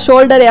இதிலெல்லாம்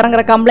ஷோல்டர்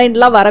இறங்குற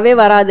கம்ப்ளைண்ட்லாம் வரவே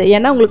வராது.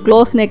 ஏன்னா உங்களுக்கு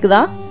க்ளோஸ் நெக்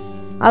தான்.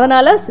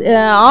 அதனால்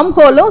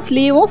ஆம்ஹோலும்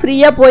ஸ்லீவும்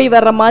ஃப்ரீயாக போய்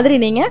வர்ற மாதிரி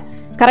நீங்கள்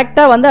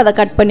கரெக்டாக வந்து அதை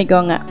கட்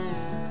பண்ணிக்கோங்க.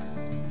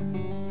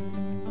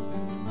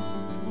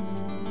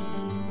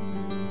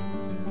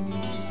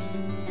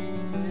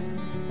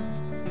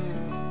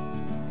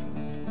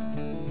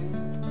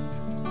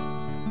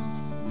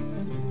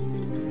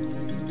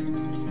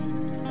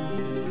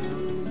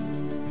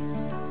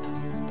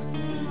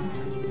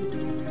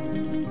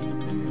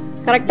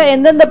 கரெக்டாக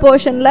எந்தெந்த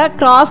போர்ஷனில்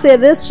கிராஸ்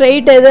எது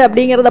ஸ்ட்ரெயிட் எது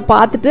அப்படிங்கிறத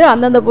பார்த்துட்டு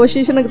அந்தந்த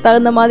பொசிஷனுக்கு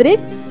தகுந்த மாதிரி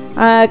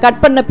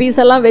கட் பண்ண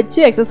பீஸெல்லாம்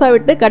வச்சு எக்ஸஸாக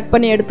விட்டு கட்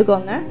பண்ணி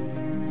எடுத்துக்கோங்க.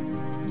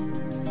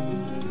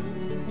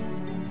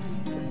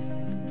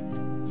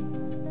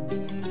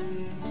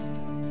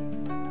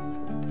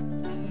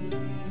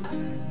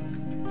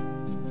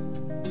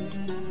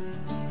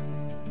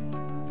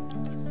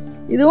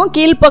 இதுவும்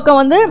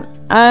கீழ்ப்பக்கம் வந்து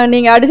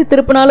நீங்கள் அடித்து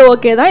திருப்பினாலும்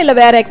ஓகே தான். இல்லை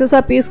வேறு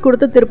எக்ஸஸாக பீஸ்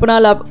கொடுத்து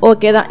திருப்பினாலும்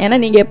ஓகே தான். ஏன்னா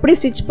நீங்கள் எப்படி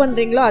ஸ்டிச்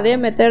பண்ணுறீங்களோ அதே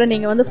மெத்தடை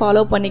நீங்கள் வந்து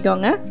ஃபாலோ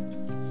பண்ணிக்கோங்க.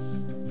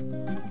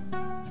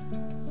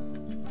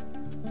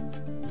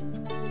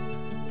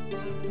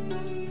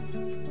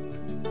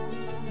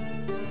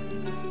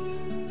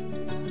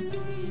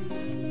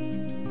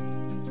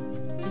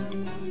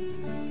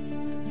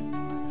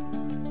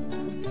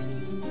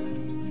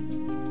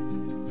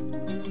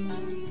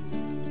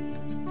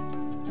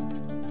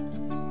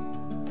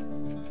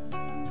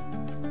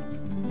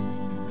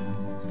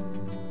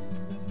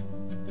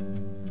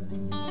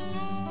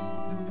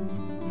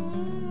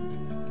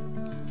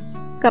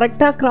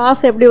 கரெக்டாக கிராஸ்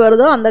எப்படி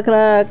வருதோ அந்த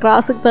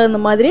கிராஸுக்கு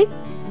தகுந்த மாதிரி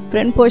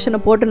ஃப்ரண்ட்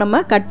போர்ஷனை போட்டு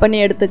நம்ம கட் பண்ணி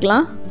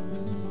எடுத்துக்கலாம்.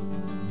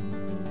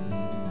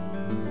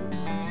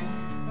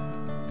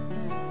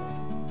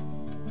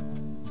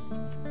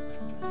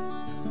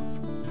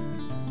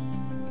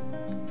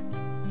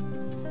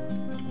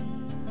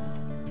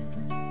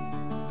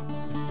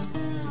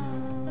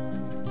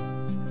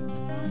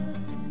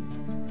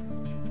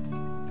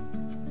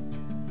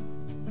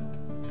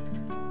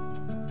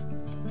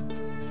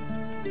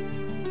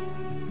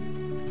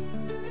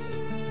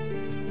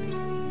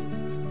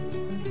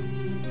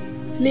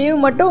 ஸ்லீவ்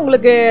மட்டும்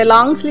உங்களுக்கு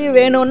லாங் ஸ்லீவ்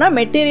வேணும்னா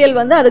மெட்டீரியல்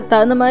வந்து அதுக்கு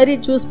தகுந்த மாதிரி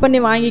சூஸ் பண்ணி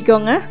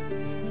வாங்கிக்கோங்க.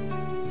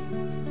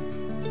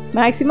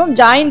 மேக்ஸிமம்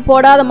ஜாயின்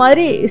போடாத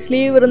மாதிரி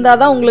ஸ்லீவ்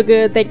இருந்தால் தான் உங்களுக்கு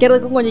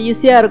தைக்கிறதுக்கும் கொஞ்சம்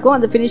ஈஸியாக இருக்கும்.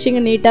 அந்த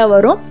ஃபினிஷிங்கு நீட்டாக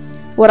வரும்.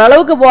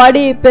 ஓரளவுக்கு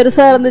பாடி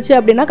பெருசாக இருந்துச்சு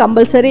அப்படின்னா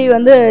கம்பல்சரி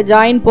வந்து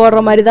ஜாயின்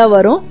போடுற மாதிரி தான்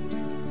வரும்.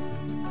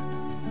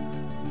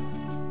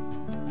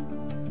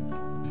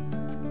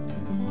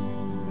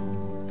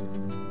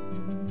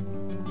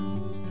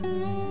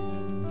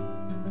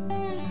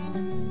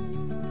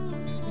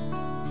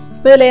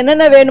 இப்போ இதில்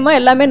என்னென்ன வேணுமோ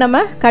எல்லாமே நம்ம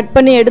கட்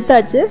பண்ணி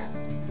எடுத்தாச்சு.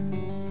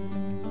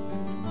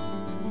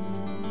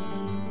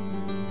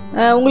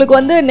 உங்களுக்கு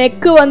வந்து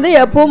நெக்கு வந்து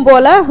எப்பவும்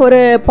போல் ஒரு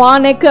பா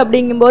நெக்கு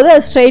அப்படிங்கும்போது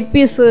ஸ்ட்ரைட்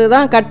பீஸ்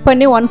தான் கட்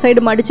பண்ணி ஒன்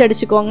சைடு மடித்து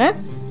அடிச்சுக்கோங்க.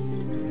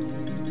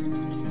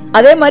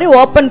 அதே மாதிரி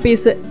ஓப்பன்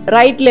பீஸு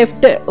ரைட்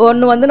லெஃப்ட்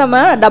ஒன்று வந்து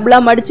நம்ம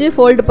டபுளாக மடித்து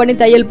ஃபோல்டு பண்ணி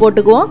தையல்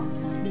போட்டுக்குவோம்.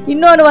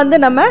 இன்னொன்று வந்து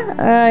நம்ம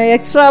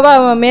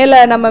எக்ஸ்ட்ராவாக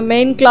மேலே நம்ம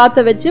மெயின்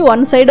கிளாத்தை வச்சு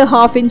ஒன் சைடு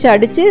 1/2 இன்ச்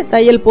அடித்து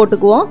தையல்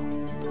போட்டுக்குவோம்.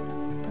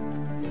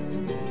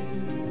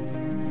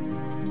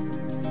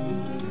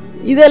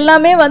 இது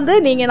எல்லாமே வந்து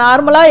நீங்கள்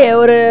நார்மலாக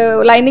ஒரு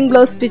லைனிங்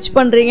ப்ளவுஸ் ஸ்டிச்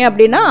பண்ணுறீங்க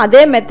அப்படின்னா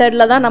அதே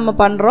மெத்தடில் தான் நம்ம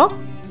பண்ணுறோம்.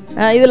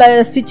 இதில்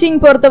ஸ்டிச்சிங்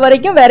பொறுத்த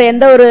வரைக்கும் வேறு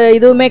எந்த ஒரு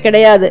இதுவுமே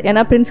கிடையாது.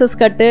 ஏன்னா பிரின்சஸ்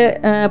கட்டு,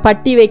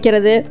 பட்டி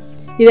வைக்கிறது,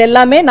 இது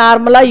எல்லாமே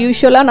நார்மலாக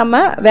யூஸ்வலாக நம்ம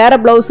வேறு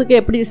ப்ளவுஸுக்கு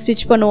எப்படி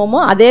ஸ்டிச் பண்ணுவோமோ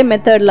அதே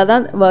மெத்தடில்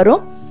தான்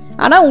வரும்.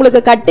 ஆனால்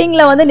உங்களுக்கு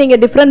கட்டிங்கில் வந்து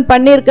நீங்கள் டிஃப்ரெண்ட்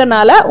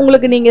பண்ணியிருக்கனால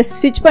உங்களுக்கு நீங்கள்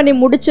ஸ்டிச் பண்ணி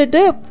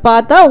முடிச்சுட்டு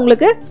பார்த்தா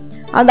உங்களுக்கு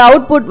அந்த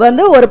அவுட்புட்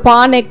வந்து ஒரு பா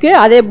நெக்கு,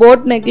 அதே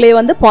போட் நெக்லேயே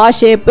வந்து பா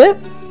ஷேப்பு,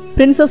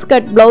 பிரின்சஸ்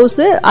கட்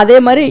ப்ளவுஸு, அதே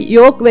மாதிரி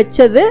யோக்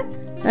வச்சது,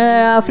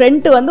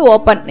 ஃப்ரண்ட்டு வந்து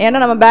ஓப்பன். ஏன்னா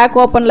நம்ம பேக்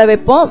ஓப்பனில்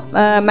வைப்போம்.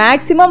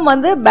 மேக்ஸிமம்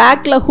வந்து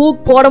பேக்கில் ஹூக்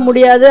போட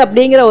முடியாது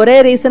அப்படிங்கிற ஒரே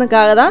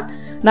ரீசனுக்காக தான்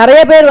நிறைய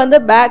பேர் வந்து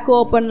பேக்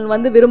ஓப்பன்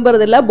வந்து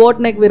விரும்புறதில்ல, போட்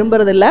நெக்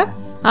விரும்புறதில்ல.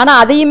 ஆனால்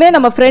அதையுமே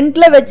நம்ம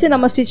ஃப்ரண்ட்டில் வச்சு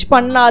நம்ம ஸ்டிச்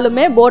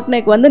பண்ணாலுமே போட்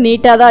நெக் வந்து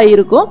நீட்டாக தான்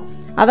இருக்கும்.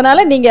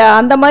 அதனால் நீங்கள்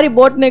அந்த மாதிரி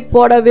போட் நெக்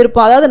போட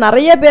விருப்பம், அதாவது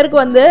நிறைய பேருக்கு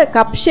வந்து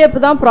கப் ஷேப்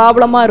தான்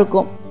ப்ராப்ளமாக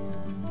இருக்கும்,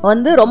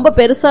 வந்து ரொம்ப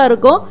பெருசாக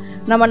இருக்கும்.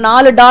 நம்ம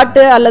 4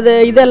 டாட்டு அல்லது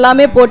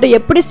இதெல்லாமே போட்டு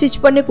எப்படி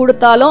ஸ்டிச் பண்ணி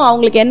கொடுத்தாலும்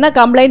அவங்களுக்கு என்ன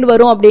கம்ப்ளைண்ட்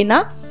வரும் அப்படின்னா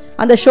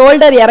அந்த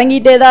ஷோல்டர்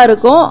இறங்கிட்டே தான்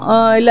இருக்கும்,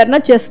 இல்லைன்னா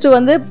செஸ்ட்டு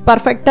வந்து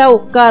பர்ஃபெக்டாக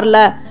உட்காரல,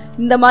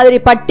 இந்த மாதிரி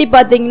பட்டி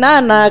பார்த்திங்கன்னா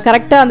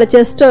கரெக்டாக அந்த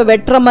செஸ்ட்டை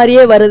வெட்டுற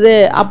மாதிரியே வருது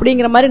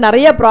அப்படிங்கிற மாதிரி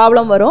நிறைய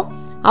ப்ராப்ளம் வரும்.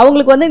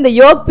 அவங்களுக்கு வந்து இந்த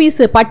யோக்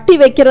பீஸு பட்டி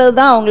வைக்கிறது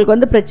தான் அவங்களுக்கு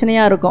வந்து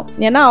பிரச்சனையாக இருக்கும்.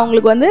 ஏன்னா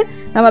அவங்களுக்கு வந்து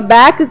நம்ம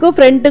பேக்குக்கும்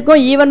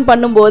ஃப்ரண்ட்டுக்கும் ஈவன்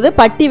பண்ணும்போது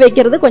பட்டி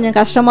வைக்கிறது கொஞ்சம்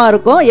கஷ்டமாக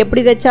இருக்கும்.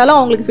 எப்படி தைச்சாலும்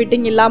அவங்களுக்கு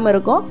ஃபிட்டிங் இல்லாமல்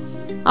இருக்கும்.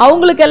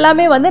 அவங்களுக்கு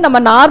எல்லாமே வந்து நம்ம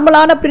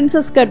நார்மலான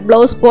பிரின்சஸ் கட்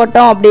ப்ளவுஸ்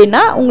போட்டோம்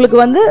அப்படின்னா உங்களுக்கு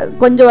வந்து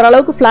கொஞ்சம்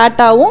ஓரளவுக்கு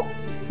ஃப்ளாட்டாகவும்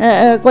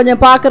கொஞ்சம்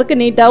பார்க்குறக்கு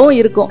நீட்டாகவும்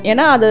இருக்கும்.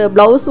 ஏன்னா அது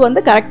ப்ளவுஸ்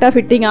வந்து கரெக்டாக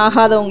ஃபிட்டிங்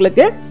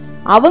ஆகாதவங்களுக்கு,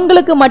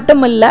 அவங்களுக்கு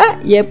மட்டும் இல்லை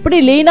எப்படி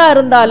லீனாக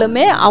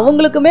இருந்தாலுமே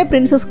அவங்களுக்குமே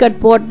பிரின்சஸ்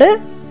கட் போட்டு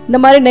இந்த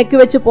மாதிரி நெக்கு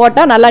வச்சு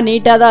போட்டால் நல்லா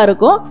நீட்டாக தான்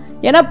இருக்கும்.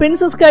 ஏன்னா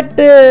பிரின்சஸ்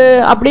கட்டு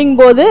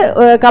அப்படிங்கும்போது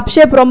கப்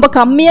ஷேப் ரொம்ப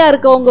கம்மியாக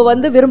இருக்கவங்க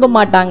வந்து விரும்ப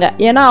மாட்டாங்க.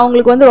 ஏன்னா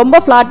அவங்களுக்கு வந்து ரொம்ப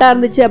ஃப்ளாட்டாக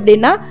இருந்துச்சு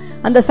அப்படின்னா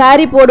அந்த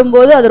சாரீ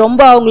போடும்போது அது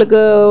ரொம்ப அவங்களுக்கு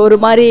ஒரு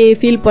மாதிரி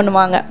ஃபீல்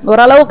பண்ணுவாங்க.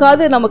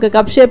 ஓரளவுக்காவது நமக்கு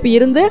கப் ஷேப்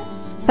இருந்து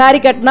சாரீ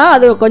கட்டினா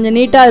அது கொஞ்சம்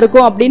நீட்டாக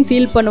இருக்கும் அப்படின்னு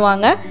ஃபீல்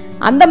பண்ணுவாங்க.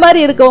 அந்த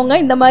மாதிரி இருக்கவங்க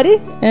இந்த மாதிரி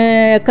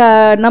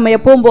நம்ம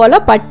எப்பவும்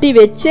போல் பட்டி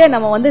வச்சே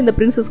நம்ம வந்து இந்த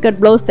பிரின்சஸ் கட்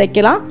ப்ளவுஸ்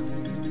தைக்கலாம்.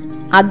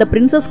 அந்த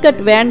பிரின்சஸ்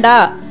கட்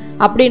வேண்டாம்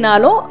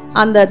அப்படின்னாலும்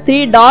அந்த 3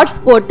 டாட்ஸ்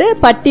போட்டு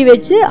பட்டி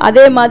வச்சு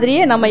அதே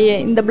மாதிரியே நம்ம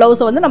இந்த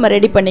ப்ளவுஸை வந்து நம்ம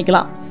ரெடி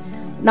பண்ணிக்கலாம்.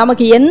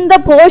 நமக்கு எந்த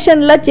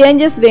போர்ஷனில்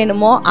சேஞ்சஸ்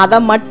வேணுமோ அதை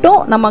மட்டும்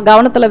நம்ம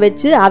கவனத்தில்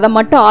வச்சு அதை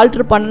மட்டும்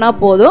ஆல்ட்ரு பண்ணால்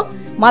போதும்.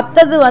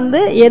 மற்றது வந்து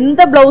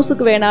எந்த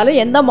ப்ளவுஸுக்கு வேணாலும்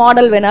எந்த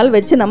மாடல் வேணாலும்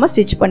வச்சு நம்ம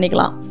ஸ்டிச்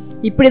பண்ணிக்கலாம்.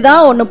 இப்படி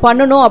தான் ஒன்று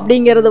பண்ணணும்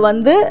அப்படிங்கிறது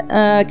வந்து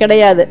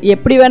கிடையாது.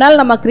 எப்படி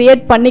வேணாலும் நம்ம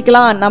க்ரியேட்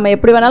பண்ணிக்கலாம், நம்ம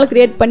எப்படி வேணாலும்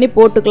க்ரியேட் பண்ணி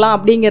போட்டுக்கலாம்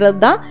அப்படிங்கிறது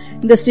தான்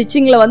இந்த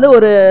ஸ்டிச்சிங்கில் வந்து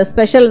ஒரு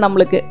ஸ்பெஷல்.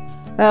 நம்மளுக்கு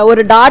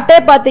ஒரு டாட்டே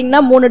பார்த்தீங்கன்னா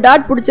 3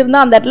 டாட் பிடிச்சிருந்தா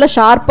அந்த இடத்துல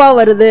ஷார்ப்பாக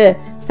வருது.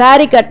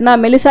 சாரீ கட்டினா,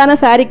 மெலிசான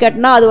சாரீ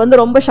கட்டினா அது வந்து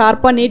ரொம்ப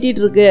ஷார்ப்பாக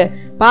நீட்டிகிட்டு இருக்கு,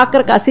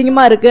 பார்க்குறக்கு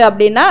அசிங்கமாக இருக்குது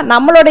அப்படின்னா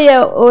நம்மளுடைய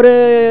ஒரு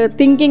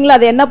திங்கிங்கில்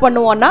அதை என்ன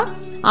பண்ணுவோன்னா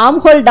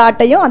ஆம்ஹோல்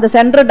டாட்டையும் அந்த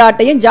சென்டர்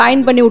டாட்டையும்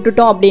ஜாயின் பண்ணி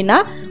விட்டுட்டோம் அப்படின்னா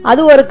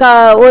அது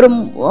ஒரு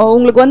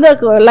உங்களுக்கு வந்து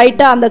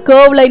லைட்டாக அந்த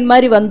கர்வ் லைன்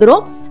மாதிரி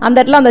வந்துடும். அந்த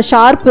இடத்துல அந்த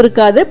ஷார்ப்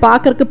இருக்காது,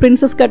 பார்க்குறக்கு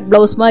பிரின்சஸ் கட்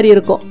ப்ளவுஸ் மாதிரி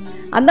இருக்கும்.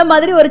 அந்த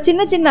மாதிரி ஒரு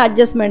சின்ன சின்ன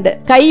அட்ஜஸ்ட்மெண்ட்டு.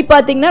 கை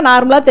பார்த்திங்கன்னா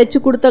நார்மலாக தைச்சி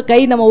கொடுத்த கை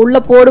நம்ம உள்ளே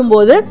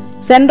போடும்போது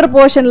சென்டர்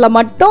போர்ஷனில்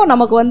மட்டும்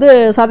நமக்கு வந்து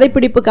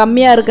சதைப்பிடிப்பு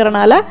கம்மியாக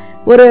இருக்கிறனால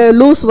ஒரு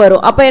லூஸ்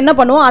வரும். அப்போ என்ன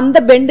பண்ணுவோம், அந்த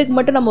பெண்டுக்கு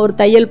மட்டும் நம்ம ஒரு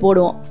தையல்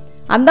போடுவோம்.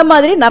 அந்த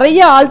மாதிரி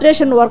நிறைய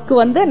ஆல்ட்ரேஷன் ஒர்க்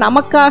வந்து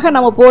நமக்காக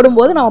நம்ம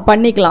போடும்போது நம்ம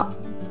பண்ணிக்கலாம்.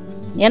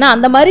 ஏன்னா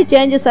அந்த மாதிரி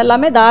சேஞ்சஸ்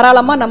எல்லாமே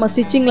தாராளமாக நம்ம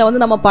ஸ்டிச்சிங்கில்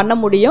வந்து நம்ம பண்ண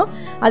முடியும்.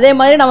 அதே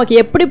மாதிரி நமக்கு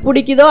எப்படி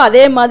பிடிக்குதோ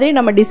அதே மாதிரி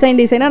நம்ம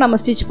டிசைனாக நம்ம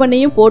ஸ்டிச்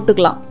பண்ணியும்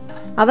போட்டுக்கலாம்.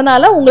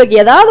 அதனால் உங்களுக்கு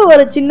ஏதாவது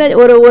ஒரு சின்ன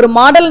ஒரு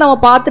மாடல் நம்ம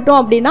பார்த்துட்டோம்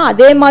அப்படின்னா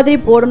அதே மாதிரி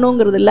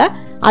போடணுங்கிறது இல்லை,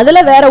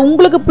 அதில் வேறு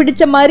உங்களுக்கு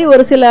பிடிச்ச மாதிரி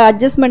ஒரு சில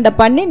அட்ஜஸ்ட்மெண்ட்டை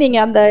பண்ணி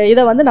நீங்கள் அந்த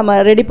இதை வந்து நம்ம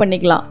ரெடி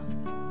பண்ணிக்கலாம்.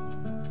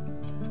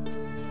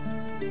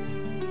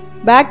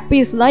 பேக்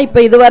பீஸ் தான் இப்போ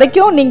இது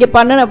வரைக்கும் நீங்கள்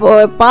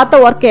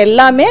பார்த்த ஒர்க்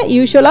எல்லாமே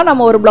யூஸ்வலாக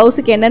நம்ம ஒரு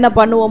ப்ளவுஸுக்கு என்னென்ன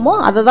பண்ணுவோமோ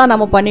அதை தான்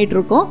நம்ம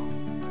பண்ணிகிட்ருக்கோம்.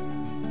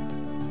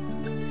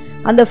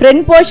 அந்த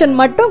ஃப்ரண்ட் போர்ஷன்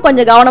மட்டும்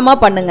கொஞ்சம்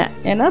கவனமாக பண்ணுங்கள்.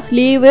 ஏன்னா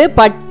ஸ்லீவு,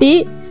 பட்டி,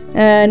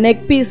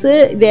 நெக் பீஸு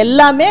இது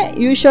எல்லாமே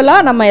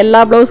யூஸ்வலாக நம்ம எல்லா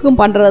ப்ளவுஸுக்கும்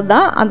பண்ணுறது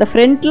தான். அந்த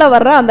ஃப்ரண்ட்டில்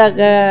வர்ற அந்த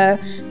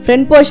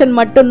ஃப்ரண்ட் போர்ஷன்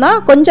மட்டும்தான்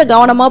கொஞ்சம்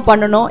கவனமாக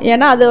பண்ணணும்.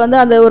 ஏன்னா அது வந்து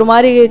அந்த ஒரு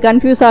மாதிரி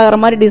கன்ஃபியூஸ் ஆகிற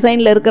மாதிரி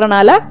டிசைனில்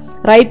இருக்கிறனால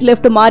ரைட்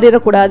லெஃப்ட்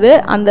மாறிடக்கூடாது.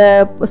 அந்த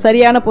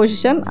சரியான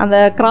பொசிஷன், அந்த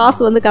கிராஸ்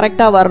வந்து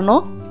கரெக்டாக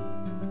வரணும்.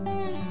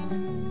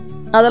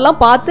 அதெல்லாம்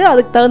பார்த்து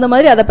அதுக்கு தகுந்த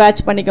மாதிரி அதை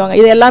பேட்ச் பண்ணிக்கோங்க.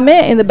 இது எல்லாமே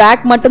இந்த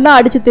பேக் மட்டும்தான்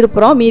அடித்து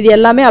திருப்புறோம், மீதி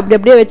எல்லாமே அப்படி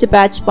அப்படியே வச்சு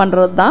பேட்ச்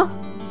பண்ணுறது தான்.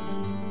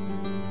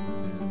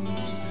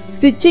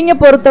 ஸ்டிச்சிங்கை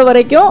பொறுத்த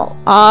வரைக்கும்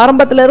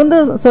ஆரம்பத்துலேருந்து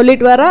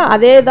சொல்லிட்டு வர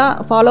அதே தான்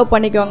ஃபாலோ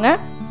பண்ணிக்கோங்க.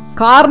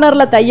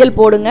 கார்னரில் தையல்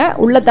போடுங்க,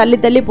 உள்ளே தள்ளி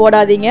தள்ளி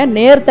போடாதீங்க,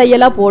 நேர்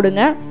தையலாக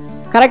போடுங்க.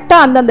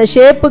 கரெக்டாக அந்தந்த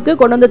ஷேப்புக்கு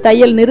கொண்டு வந்து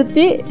தையல்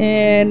நிறுத்தி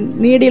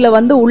நீடியில்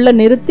வந்து உள்ளே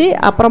நிறுத்தி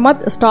அப்புறமா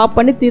ஸ்டாப்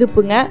பண்ணி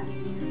திருப்புங்க.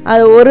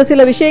 அது ஒரு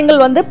சில விஷயங்கள்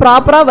வந்து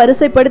ப்ராப்பராக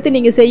வரிசைப்படுத்தி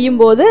நீங்கள்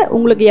செய்யும்போது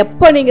உங்களுக்கு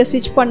எப்போ நீங்கள்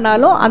ஸ்டிச்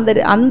பண்ணாலும்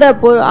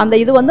அந்த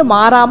இது வந்து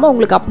மாறாமல்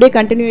உங்களுக்கு அப்படியே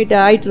கண்டினியூட்டி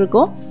ஆகிட்டு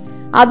இருக்கும்.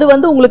 அது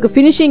வந்து உங்களுக்கு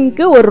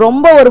ஃபினிஷிங்க்கு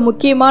ரொம்ப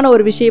முக்கியமான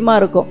ஒரு விஷயமா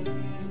இருக்கும்.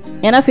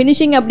 ஏன்னா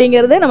ஃபினிஷிங்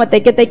அப்படிங்கிறது நம்ம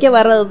தைக்க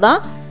வர்றது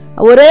தான்.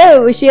 ஒரே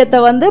விஷயத்தை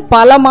வந்து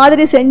பல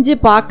மாதிரி செஞ்சு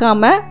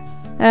பார்க்காம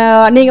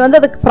நீங்கள் வந்து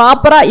அதுக்கு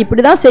ப்ராப்பராக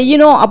இப்படி தான்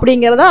செய்யணும்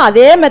அப்படிங்கிறத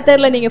அதே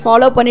மெத்தடில் நீங்கள்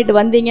ஃபாலோ பண்ணிட்டு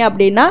வந்தீங்க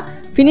அப்படின்னா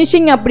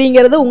ஃபினிஷிங்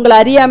அப்படிங்கிறது உங்களை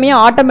அறியாமையே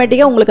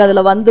ஆட்டோமேட்டிக்காக உங்களுக்கு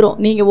அதில் வந்துடும்.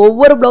 நீங்கள்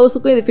ஒவ்வொரு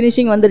ப்ளவுஸுக்கும் இது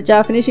ஃபினிஷிங்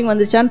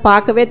வந்துருச்சான்னு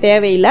பார்க்கவே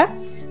தேவையில்லை.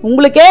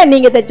 உங்களுக்கே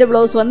நீங்கள் தைச்ச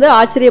ப்ளவுஸ் வந்து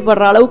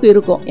ஆச்சரியப்படுற அளவுக்கு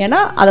இருக்கும்.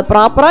 ஏன்னா அதை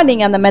ப்ராப்பராக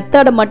நீங்கள் அந்த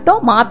மெத்தடை மட்டும்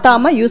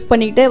மாற்றாமல் யூஸ்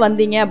பண்ணிக்கிட்டே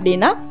வந்தீங்க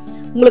அப்படின்னா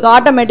உங்களுக்கு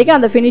ஆட்டோமேட்டிக்காக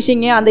அந்த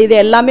ஃபினிஷிங்கு அந்த இது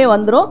எல்லாமே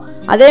வந்துடும்.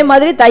 அதே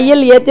மாதிரி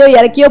தையல் ஏற்றியோ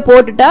இறக்கியோ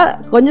போட்டுட்டா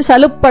கொஞ்சம்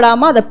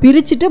சலுப்படாமல் அதை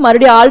பிரிச்சுட்டு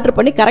மறுபடியும் ஆல்ட்ரு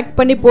பண்ணி கரெக்ட்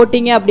பண்ணி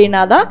போட்டிங்க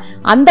அப்படின்னா தான்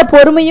அந்த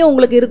பொறுமையும்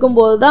உங்களுக்கு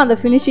இருக்கும்போது தான் அந்த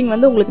ஃபினிஷிங்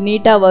வந்து உங்களுக்கு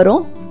நீட்டாக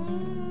வரும்.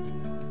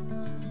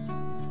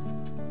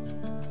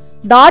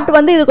 டாட்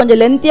வந்து இது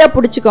கொஞ்சம் லென்த்தியாக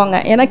பிடிச்சிக்கோங்க.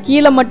 ஏன்னா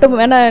கீழே மட்டும்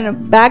வேணால்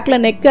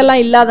பேக்கில்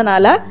நெக்கெல்லாம்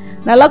இல்லாதனால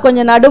நல்லா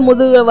கொஞ்சம் நடு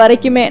முதுகு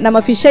வரைக்குமே நம்ம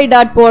ஃபிஷ்ஷை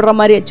டாட் போடுற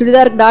மாதிரி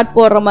சுடிதாருக்கு டாட்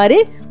போடுற மாதிரி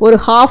ஒரு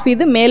ஹாஃப்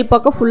இது மேல்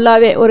பக்கம்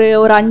ஃபுல்லாகவே ஒரு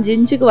 5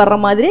 இன்ச்சுக்கு வர்ற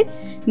மாதிரி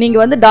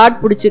நீங்கள் வந்து டாட்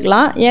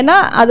பிடிச்சிக்கலாம். ஏன்னா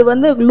அது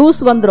வந்து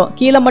லூஸ் வந்துடும்.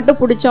 கீழே மட்டும்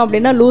பிடிச்சோம்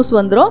அப்படின்னா லூஸ்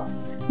வந்துடும்.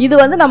 இது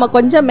வந்து நம்ம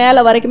கொஞ்சம்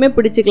மேலே வரைக்குமே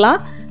பிடிச்சிக்கலாம்.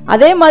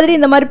 அதே மாதிரி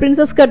இந்த மாதிரி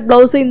பிரின்சஸ் கட்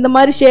ப்ளவுஸு இந்த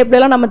மாதிரி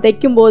ஷேப்லலாம் நம்ம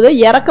தைக்கும்போது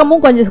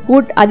இறக்கமும்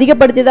கொஞ்சம்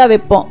அதிகப்படுத்தி தான்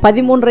வைப்போம்.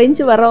 13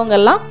 இன்ச்சு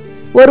வர்றவங்கெல்லாம்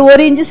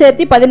ஒரு இன்ச்சு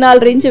சேர்த்து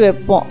 14 இன்ச்சு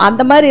வைப்போம்.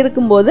 அந்த மாதிரி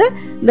இருக்கும்போது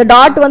இந்த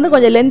டாட் வந்து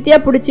கொஞ்சம்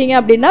லென்த்தியாக பிடிச்சிங்க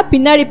அப்படின்னா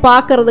பின்னாடி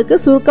பார்க்கறதுக்கு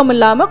சுருக்கம்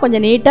இல்லாமல்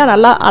கொஞ்சம் நீட்டாக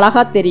நல்லா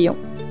அழகாக தெரியும்.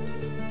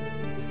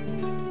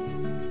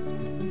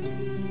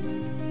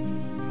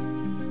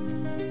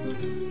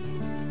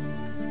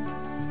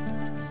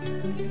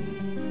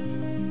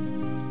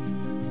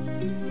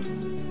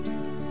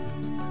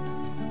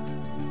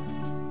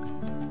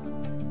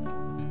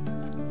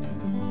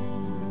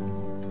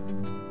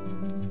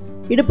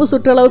 இடுப்பு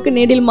சுற்றளவுக்கு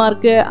நீடில்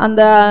மார்க்கு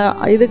அந்த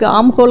இதுக்கு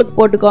ஆம் ஹோலுக்கு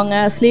போட்டுக்கோங்க,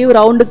 ஸ்லீவ்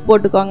ரவுண்டுக்கு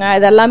போட்டுக்கோங்க.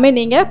 இதெல்லாமே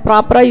நீங்கள்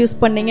ப்ராப்பராக யூஸ்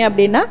பண்ணிங்க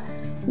அப்படின்னா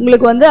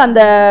உங்களுக்கு வந்து அந்த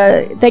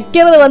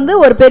தைக்கிறது வந்து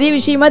ஒரு பெரிய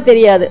விஷயமா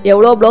தெரியாது.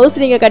 எவ்வளோ ப்ளவுஸ்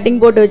நீங்கள் கட்டிங்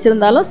போட்டு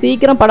வச்சுருந்தாலும்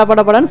சீக்கிரம்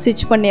படன்னு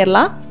ஸ்டிச்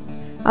பண்ணிடலாம்.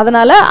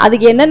 அதனால்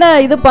அதுக்கு என்னென்ன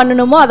இது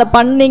பண்ணணுமோ அதை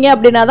பண்ணிங்க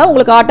அப்படின்னா தான்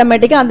உங்களுக்கு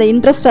ஆட்டோமேட்டிக்காக அந்த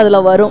இன்ட்ரெஸ்ட்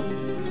அதில் வரும்.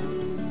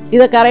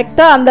 இதை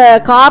கரெக்டாக அந்த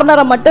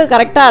கார்னரை மட்டும்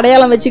கரெக்டாக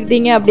அடையாளம்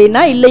வச்சுக்கிட்டீங்க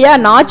அப்படின்னா, இல்லையா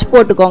நாச்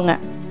போட்டுக்கோங்க.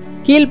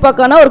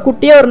 கீழ்ப்பக்கம்னா ஒரு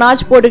குட்டியாக ஒரு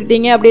நாச்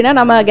போட்டுக்கிட்டீங்க அப்படின்னா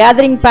நம்ம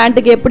கேதரிங்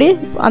பேண்ட்டுக்கு எப்படி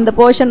அந்த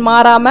போர்ஷன்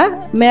மாறாமல்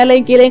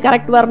மேலேயும் கீழேயும்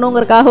கரெக்ட்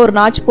வரணுங்கிறதுக்காக ஒரு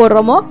நாச்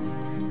போடுறோமோ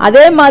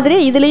அதே மாதிரி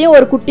இதுலேயும்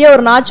ஒரு குட்டியாக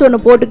ஒரு நாச் ஒன்று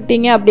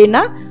போட்டுக்கிட்டீங்க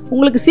அப்படின்னா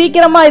உங்களுக்கு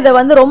சீக்கிரமாக இதை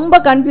வந்து ரொம்ப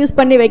கன்ஃபியூஸ்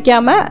பண்ணி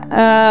வைக்காமல்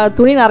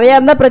துணி நிறையா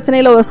இருந்தால் பிரச்சனை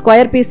இல்லை, ஒரு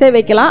ஸ்கொயர் பீஸே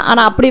வைக்கலாம்.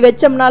 ஆனால் அப்படி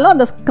வச்சோம்னாலும்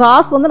அந்த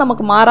கிராஸ் வந்து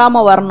நமக்கு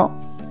மாறாமல் வரணும்.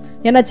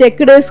 ஏன்னா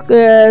செக்குடு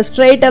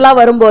ஸ்ட்ரெயிட்டெல்லாம்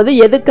வரும்போது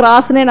எது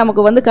கிராஸ்னே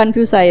நமக்கு வந்து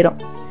கன்ஃபியூஸ் ஆயிரும்.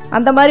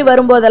 அந்த மாதிரி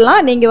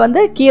வரும்போதெல்லாம் நீங்கள்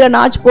வந்து கீழே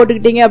நாச்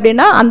போட்டுக்கிட்டீங்க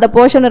அப்படின்னா அந்த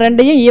போர்ஷன்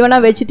ரெண்டையும்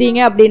ஈவனாக வச்சுட்டீங்க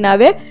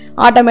அப்படின்னாவே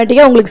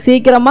ஆட்டோமேட்டிக்காக உங்களுக்கு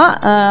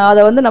சீக்கிரமாக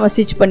அதை வந்து நம்ம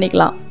ஸ்டிச்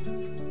பண்ணிக்கலாம்.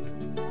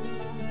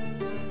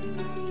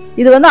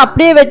 இது வந்து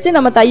அப்படியே வச்சு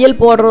நம்ம தையல்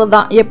போடுறது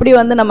தான். எப்படி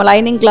வந்து நம்ம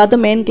lining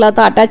cloth main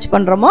cloth attach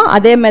பண்ணுறோமோ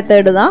அதே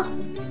மெத்தடு தான்.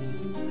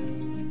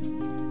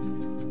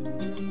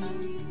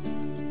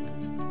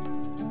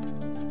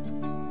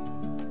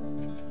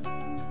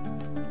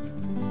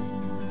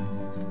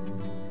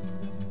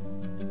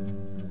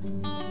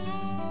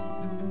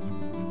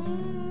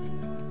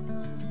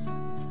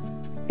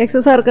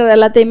 எக்ஸஸாக இருக்கிறது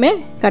எல்லாத்தையுமே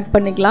கட்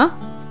பண்ணிக்கலாம்.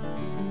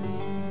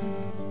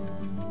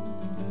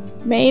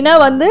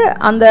 மெயினாக வந்து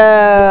அந்த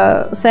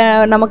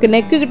நமக்கு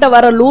நெக்குக்கிட்ட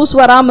வர லூஸ்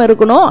வராமல்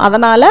இருக்கணும்.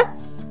 அதனால்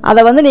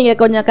அதை வந்து நீங்கள்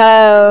கொஞ்சம்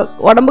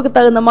உடம்புக்கு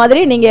தகுந்த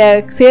மாதிரி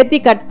நீங்கள் சேர்த்தி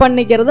கட்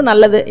பண்ணிக்கிறது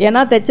நல்லது.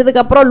 ஏன்னா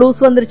தைச்சதுக்கப்புறம் லூஸ்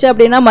வந்துருச்சு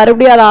அப்படின்னா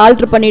மறுபடியும் அதை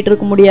ஆல்ட்ரு பண்ணிகிட்டு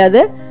இருக்க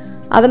முடியாது.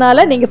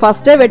 அதனால் நீங்கள்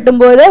ஃபஸ்ட்டே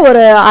வெட்டும்போதே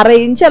ஒரு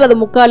 1/2 இன்ச்சு அல்லது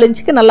 3/4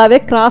 இன்ச்சுக்கு நல்லாவே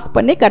கிராஸ்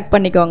பண்ணி கட்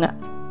பண்ணிக்கோங்க.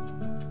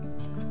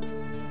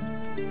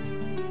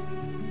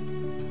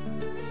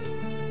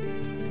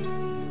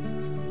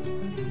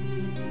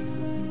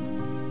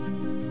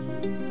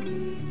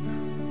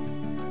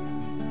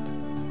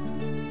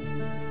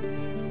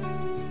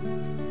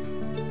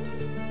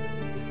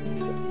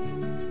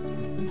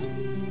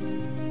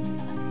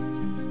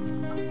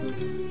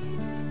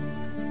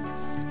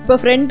 இப்போ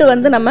ஃப்ரண்ட்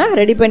வந்து நம்ம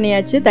ரெடி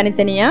பண்ணியாச்சு.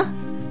 தனித்தனியாக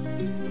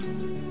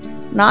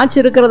நாச்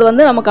இருக்கிறது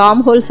வந்து நமக்கு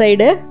ஆம் ஹோல்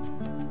சைடு.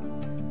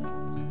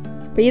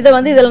 இப்போ இதை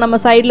வந்து இதில் நம்ம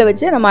சைடில்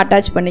வச்சு நம்ம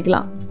அட்டாச்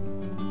பண்ணிக்கலாம்.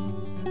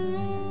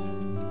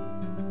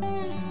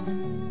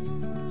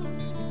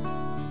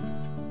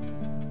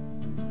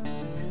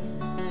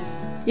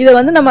 இதை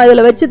வந்து நம்ம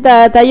இதில் வச்சு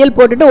தையல்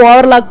போட்டுட்டு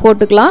ஓவர்லாக்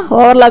போட்டுக்கலாம்.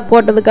 ஓவர்லாக்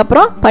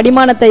போட்டதுக்கப்புறம்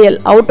படிமான தையல்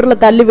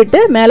அவுட்டரில் தள்ளி விட்டு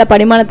மேலே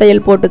படிமான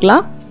தையல்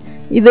போட்டுக்கலாம்.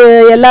 இது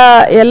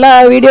எல்லா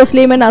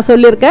வீடியோஸ்லேயுமே நான்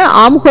சொல்லியிருக்கேன்.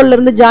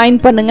 ஆம்ஹோல்லேருந்து ஜாயின்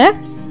பண்ணுங்கள்.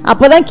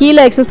 அப்போ தான்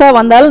கீழே எக்ஸஸாக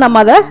வந்தாலும் நம்ம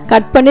அதை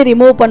கட் பண்ணி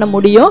ரிமூவ் பண்ண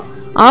முடியும்.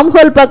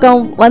 ஆம்ஹோல்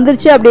பக்கம்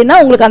வந்துருச்சு அப்படின்னா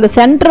உங்களுக்கு அந்த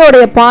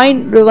சென்டரோடைய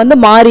பாயிண்ட் வந்து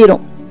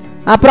மாறிடும்.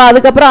 அப்புறம்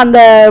அதுக்கப்புறம் அந்த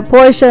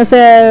போர்ஷன்ஸ்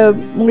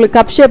உங்களுக்கு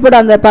கப் ஷேப்போட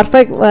அந்த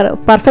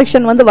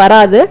பர்ஃபெக்ஷன் வந்து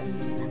வராது.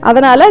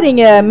 அதனால்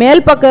நீங்கள்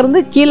மேல் பக்கம்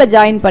இருந்து கீழே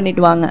ஜாயின்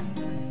பண்ணிட்டு வாங்க.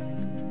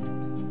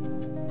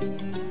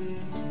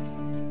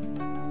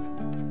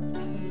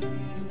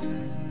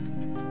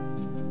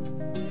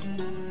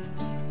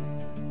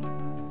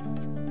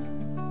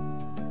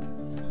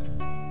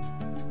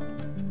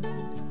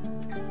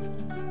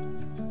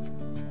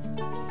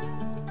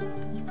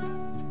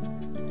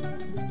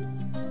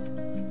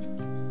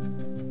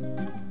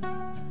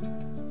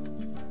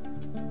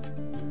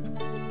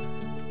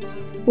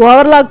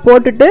 ஓவர்லாக்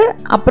போட்டுட்டு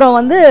அப்புறம்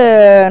வந்து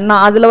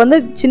நான் அதில் வந்து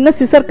சின்ன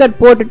சிசர்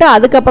கட் போட்டுட்டு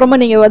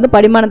அதுக்கப்புறமா நீங்கள் வந்து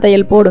படிமான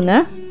தையல் போடுங்க.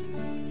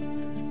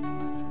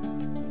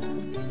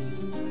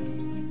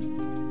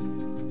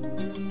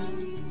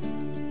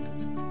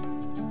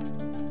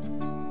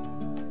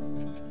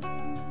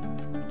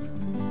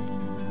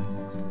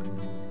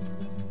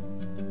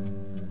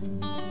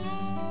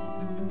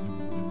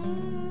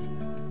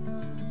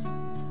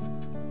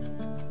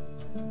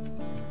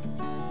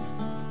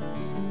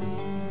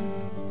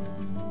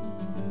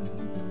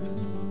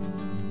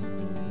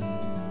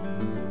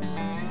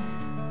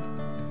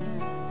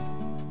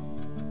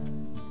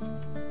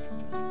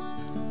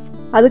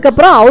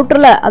 அதுக்கப்புறம்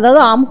அவுட்டரில் அதாவது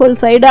ஆம்ஹோல்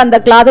சைடு அந்த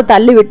கிளாத்தை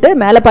தள்ளி விட்டு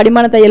மேலே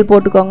படிமான தையல்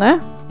போட்டுக்கோங்க.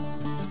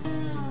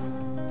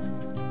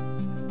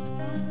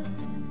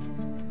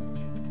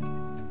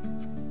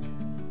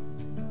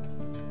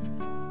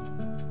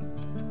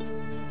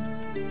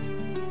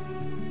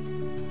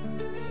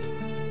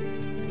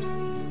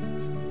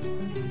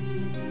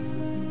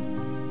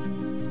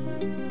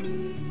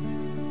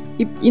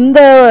 இந்த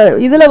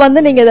இதில் வந்து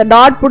நீங்கள் இதை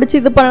டாட் பிடிச்சி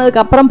இது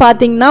பண்ணதுக்கு அப்புறம்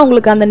பார்த்தீங்கன்னா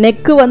உங்களுக்கு அந்த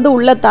நெக்கு வந்து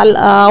உள்ள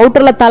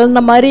அவுட்டரில்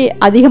தள்ளின மாதிரி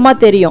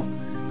அதிகமாக தெரியும்.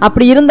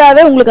 அப்படி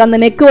இருந்தாவே உங்களுக்கு அந்த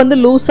நெக்கு வந்து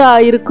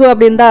லூஸாக இருக்குது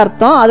அப்படின்னு தான்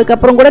அர்த்தம்.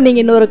 அதுக்கப்புறம் கூட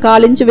நீங்கள் இன்னொரு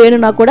 1/4 இன்ச்சு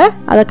வேணும்னா கூட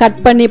அதை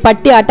கட் பண்ணி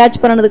பட்டி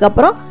அட்டாச்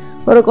பண்ணதுக்கப்புறம்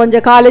ஒரு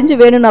கொஞ்சம் 1/4 இன்ச்சு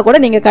வேணும்னா கூட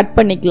நீங்கள் கட்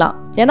பண்ணிக்கலாம்.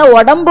 ஏன்னா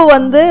உடம்பு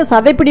வந்து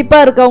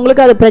சதைப்பிடிப்பாக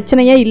இருக்கவங்களுக்கு அது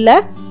பிரச்சனையே இல்லை.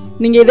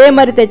 நீங்கள் இதே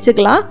மாதிரி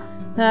தைச்சிக்கலாம்.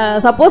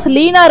 சப்போஸ்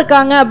லீனாக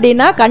இருக்காங்க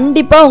அப்படின்னா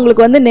கண்டிப்பாக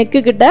உங்களுக்கு வந்து நெக்கு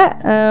கிட்ட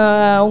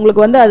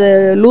உங்களுக்கு வந்து அது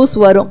லூஸ்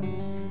வரும்.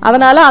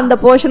 அதனால் அந்த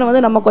போர்ஷனை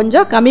வந்து நம்ம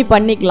கொஞ்சம் கம்மி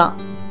பண்ணிக்கலாம்.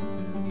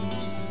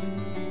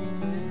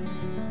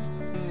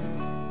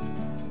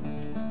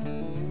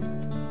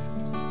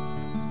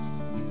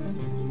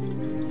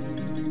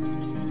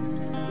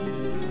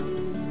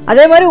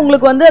 அதே மாதிரி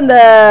உங்களுக்கு வந்து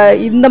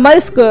இந்த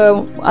மாதிரி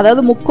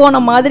அதாவது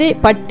முக்கோணம் மாதிரி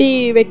பட்டி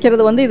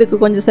வைக்கிறது வந்து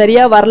இதுக்கு கொஞ்சம்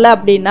சரியாக வரல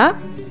அப்படின்னா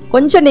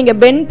கொஞ்சம் நீங்கள்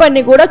பெண்ட் பண்ணி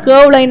கூட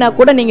கேர்வ் லைனாக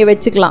கூட நீங்கள்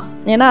வச்சுக்கலாம்.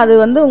 ஏன்னா அது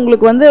வந்து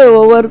உங்களுக்கு வந்து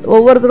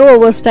ஒவ்வொருத்தரும்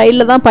ஒவ்வொரு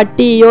ஸ்டைலில் தான்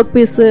பட்டி யோக்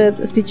பீஸு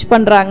ஸ்டிச்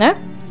பண்ணுறாங்க.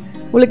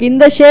 உங்களுக்கு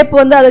இந்த ஷேப்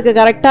வந்து அதுக்கு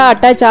கரெக்டாக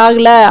அட்டாச்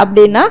ஆகலை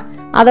அப்படின்னா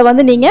அதை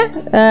வந்து நீங்கள்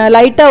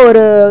லைட்டாக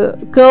ஒரு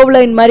கேர்வ்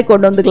லைன் மாதிரி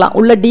கொண்டு வந்துக்கலாம்.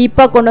 உள்ள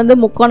டீப்பாக கொண்டு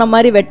வந்து முக்கோணம்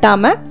மாதிரி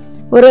வெட்டாமல்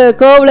ஒரு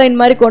கேர்வ் லைன்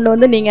மாதிரி கொண்டு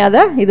வந்து நீங்கள்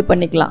அதை இது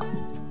பண்ணிக்கலாம்.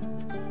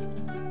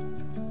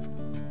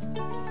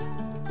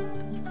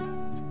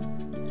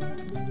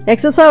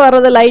 எக்ஸஸாக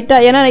வர்றது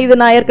லைட்டாக, ஏன்னா இது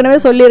நான் ஏற்கனவே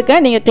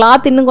சொல்லியிருக்கேன், நீங்கள்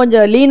கிளாத் இன்னும்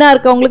கொஞ்சம் லீனாக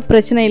இருக்கவங்களுக்கு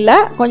பிரச்சனை இல்லை.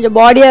 கொஞ்சம்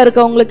பாடியாக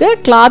இருக்கவங்களுக்கு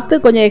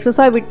கிளாத்து கொஞ்சம்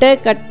எக்ஸஸாக விட்டு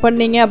கட்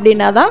பண்ணிங்க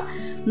அப்படின்னா தான்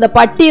இந்த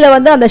பட்டியில்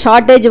வந்து அந்த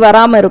ஷார்ட்டேஜ்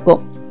வராமல்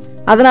இருக்கும்.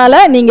 அதனால்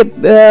நீங்கள்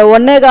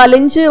 1.25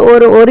 இன்ச்சு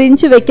ஒரு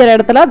இன்ச்சு வைக்கிற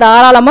இடத்துல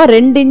தாராளமாக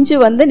 2 இன்ச்சு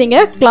வந்து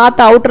நீங்கள்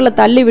கிளாத் அவுட்டரில்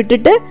தள்ளி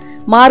விட்டுட்டு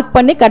மார்க்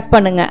பண்ணி கட்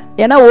பண்ணுங்கள்.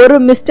 ஏன்னா ஒரு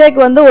மிஸ்டேக்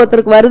வந்து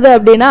ஒருத்தருக்கு வருது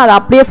அப்படின்னா அதை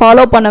அப்படியே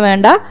ஃபாலோ பண்ண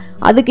வேண்டாம்.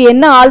 அதுக்கு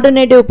என்ன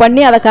ஆல்டர்னேட்டிவ்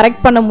பண்ணி அதை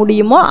கரெக்ட் பண்ண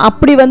முடியுமோ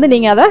அப்படி வந்து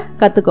நீங்கள் அதை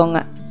கற்றுக்கோங்க.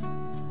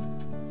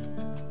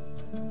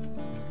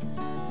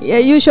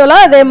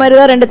 யூஸ்வலாக அதே மாதிரி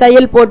தான் 2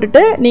 தையல்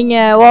போட்டுட்டு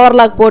நீங்கள்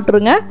ஓவர்லாக்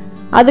போட்டுருங்க.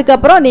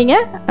 அதுக்கப்புறம்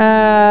நீங்கள்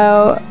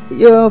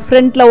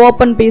ஃப்ரண்ட்டில்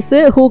ஓப்பன் பீஸு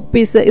ஹூக்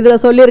பீஸு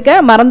இதில்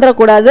சொல்லியிருக்கேன்,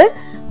 மறந்துடக்கூடாது.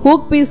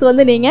 ஹூக் பீஸ்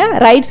வந்து நீங்கள்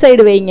ரைட்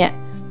சைடு வைங்க.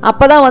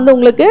 அப்போ தான் வந்து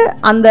உங்களுக்கு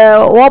அந்த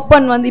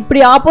ஓப்பன் வந்து இப்படி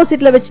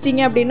ஆப்போசிட்டில்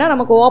வச்சிட்டிங்க அப்படின்னா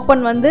நமக்கு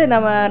ஓப்பன் வந்து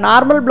நம்ம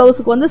நார்மல்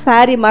ப்ளவுஸுக்கு வந்து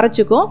சாரீ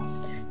மறைச்சிக்கும்.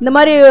 இந்த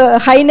மாதிரி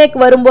ஹை நெக்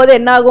வரும்போது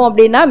என்னாகும்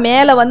அப்படின்னா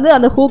மேலே வந்து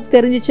அந்த ஹூக்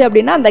தெரிஞ்சிச்சு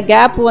அப்படின்னா அந்த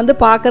கேப் வந்து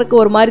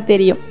பார்க்குறக்கு ஒரு மாதிரி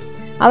தெரியும்.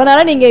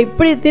 அதனால் நீங்கள்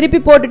இப்படி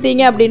திருப்பி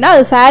போட்டுட்டீங்க அப்படின்னா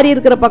அது சாரீ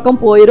இருக்கிற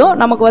பக்கம் போயிடும்.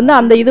 நமக்கு வந்து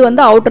அந்த இது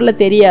வந்து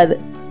அவுட்டரில் தெரியாது.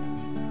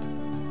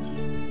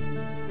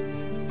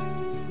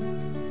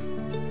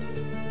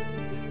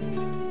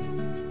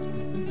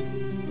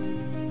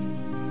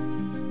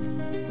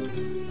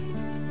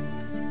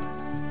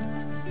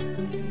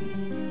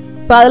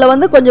 இப்போ அதில்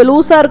வந்து கொஞ்சம்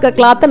லூஸாக இருக்க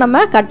கிளாத்தை நம்ம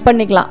கட்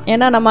பண்ணிக்கலாம்.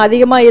 ஏன்னா நம்ம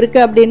அதிகமாக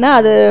இருக்குது அப்படின்னா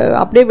அது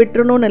அப்படியே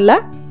விட்டுறணும்னு இல்லை,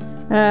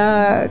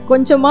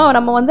 கொஞ்சமாக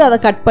நம்ம வந்து அதை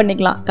கட்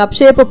பண்ணிக்கலாம். கப்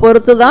ஷேப்பை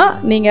பொறுத்து தான்.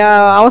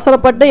 நீங்கள்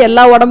அவசரப்பட்டு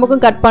எல்லா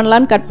உடம்புக்கும் கட்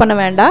பண்ணலான்னு கட் பண்ண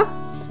வேண்டாம்.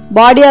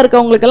 பாடியாக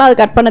இருக்கவங்களுக்கெல்லாம்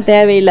அது கட் பண்ண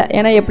தேவையில்லை.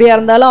 ஏன்னா எப்படியா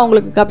இருந்தாலும்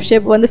அவங்களுக்கு கப்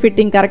ஷேப் வந்து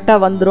ஃபிட்டிங்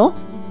கரெக்டாக வந்துடும்.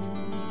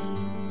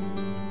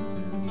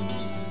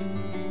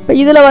 இப்போ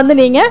இதில் வந்து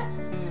நீங்கள்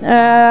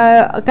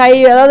கை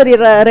அதாவது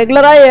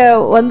ரெகுலராக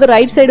வந்து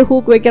ரைட் சைடு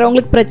ஹூக்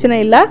வைக்கிறவங்களுக்கு பிரச்சனை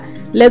இல்லை.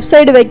 லெஃப்ட்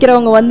சைடு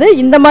வைக்கிறவங்க வந்து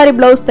இந்த மாதிரி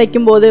ப்ளவுஸ்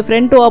தைக்கும்போது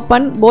ஃப்ரண்ட்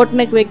ஓப்பன் போட்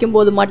நெக்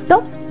வைக்கும்போது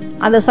மட்டும்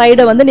அந்த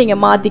சைடை வந்து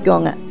நீங்கள்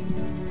மாற்றிக்கோங்க.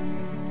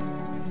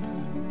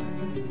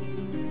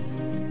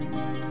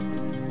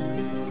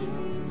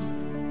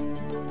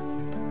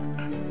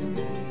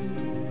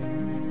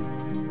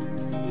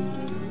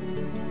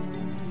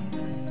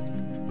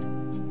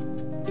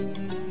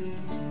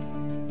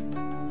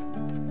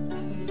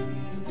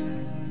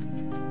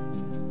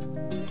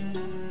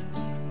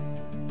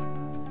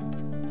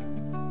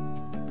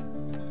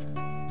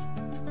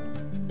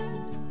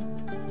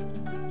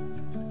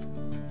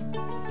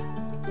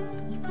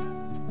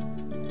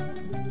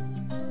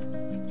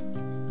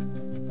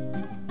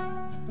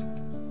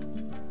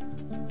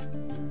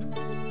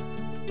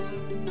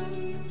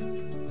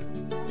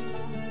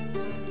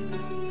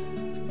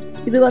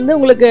 இது வந்து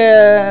உங்களுக்கு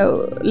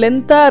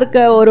லென்த்தாக இருக்க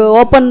ஒரு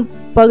ஓப்பன்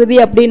பகுதி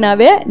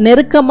அப்படின்னாவே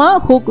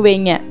நெருக்கமாக ஹூக்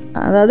வைங்க.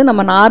 அதாவது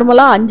நம்ம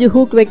நார்மலாக 5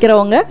 ஹூக்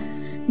வைக்கிறவங்க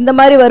இந்த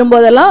மாதிரி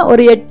வரும்போதெல்லாம்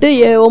ஒரு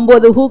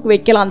 8-9 ஹூக்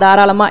வைக்கலாம்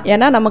தாராளமாக.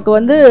 ஏன்னா நமக்கு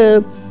வந்து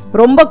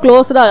ரொம்ப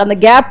க்ளோஸ்டாக அந்த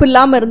கேப்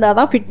இல்லாமல் இருந்தால்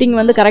தான் ஃபிட்டிங்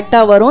வந்து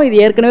கரெக்டாக வரும்.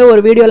 இது ஏற்கனவே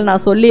ஒரு வீடியோவில்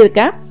நான்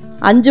சொல்லியிருக்கேன்.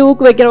 5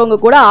 ஹூக் வைக்கிறவங்க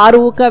கூட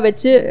 6 ஹூக்காக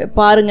வச்சு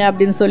பாருங்கள்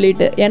அப்படின்னு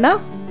சொல்லிட்டு. ஏன்னா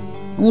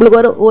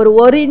உங்களுக்கு ஒரு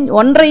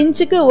 1.5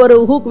 இன்ச்சுக்கு ஒரு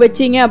ஹூக்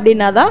வச்சிங்க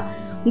அப்படின்னா தான்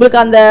உங்களுக்கு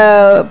அந்த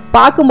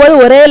பார்க்கும்போது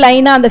ஒரே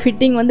லைனாக அந்த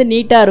ஃபிட்டிங் வந்து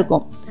நீட்டாக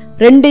இருக்கும்.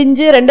 2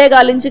 இன்ச்சு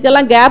 2.25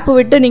 இன்ச்சுக்கெல்லாம் கேப்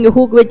விட்டு நீங்கள்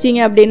ஹூக் வச்சிங்க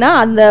அப்படின்னா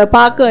அந்த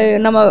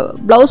நம்ம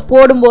ப்ளவுஸ்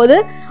போடும்போது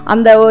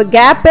அந்த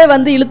கேப்பே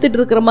வந்து இழுத்துட்டு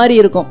இருக்கிற மாதிரி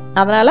இருக்கும்.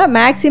 அதனால்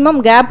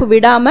மேக்ஸிமம் கேப்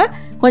விடாமல்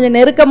கொஞ்சம்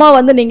நெருக்கமாக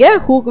வந்து நீங்கள்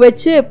ஹூக்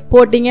வச்சு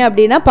போட்டிங்க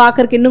அப்படின்னா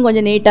பார்க்குறக்கு இன்னும்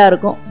கொஞ்சம் நீட்டாக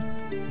இருக்கும்.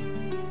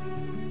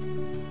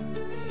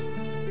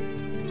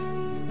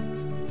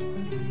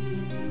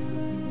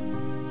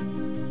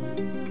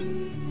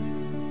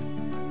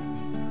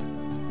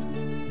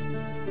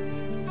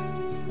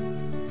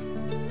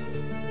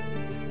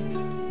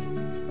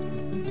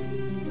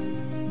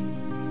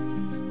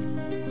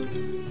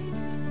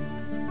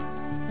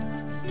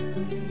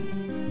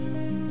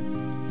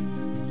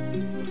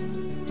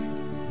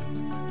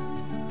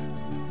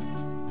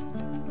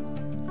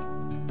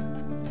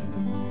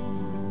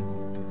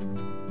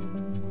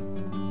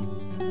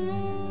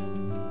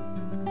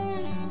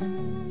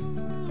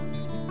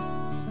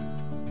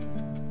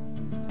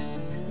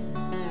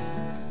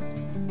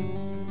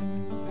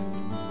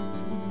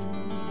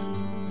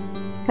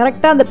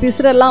 கரெக்டாக அந்த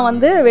பிசுரெல்லாம்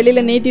வந்து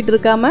வெளியில் நீட்டிகிட்டு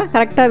இருக்காமல்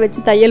கரெக்டாக வச்சு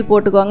தையல்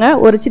போட்டுக்கோங்க.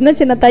 ஒரு சின்ன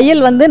சின்ன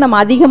தையல் வந்து நம்ம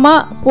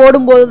அதிகமாக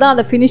போடும்போது தான்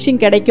அந்த ஃபினிஷிங்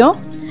கிடைக்கும்.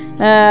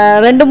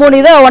 2-3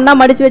 இதை ஒன்றா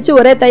மடித்து வச்சு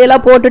ஒரே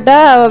தையலாக போட்டுட்டா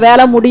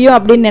வேலை முடியும்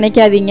அப்படின்னு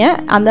நினைக்காதீங்க.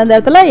 அந்தந்த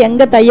இடத்துல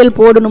எங்கே தையல்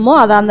போடணுமோ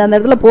அதை அந்தந்த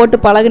இடத்துல போட்டு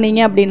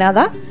பழகுனீங்க அப்படின்னா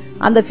தான்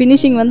அந்த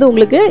ஃபினிஷிங் வந்து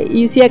உங்களுக்கு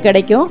ஈஸியாக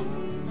கிடைக்கும்.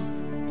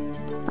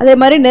 அதே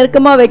மாதிரி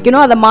நெருக்கமாக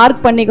வைக்கணும், அதை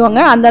மார்க்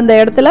பண்ணிக்கோங்க. அந்தந்த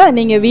இடத்துல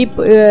நீங்கள்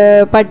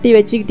பட்டி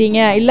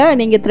வச்சுக்கிட்டீங்க, இல்லை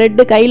நீங்கள்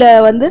த்ரெட்டு கையில்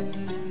வந்து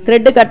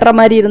த்ரெட்டு கட்டுற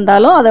மாதிரி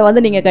இருந்தாலும் அதை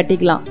வந்து நீங்கள்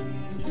கட்டிக்கலாம்.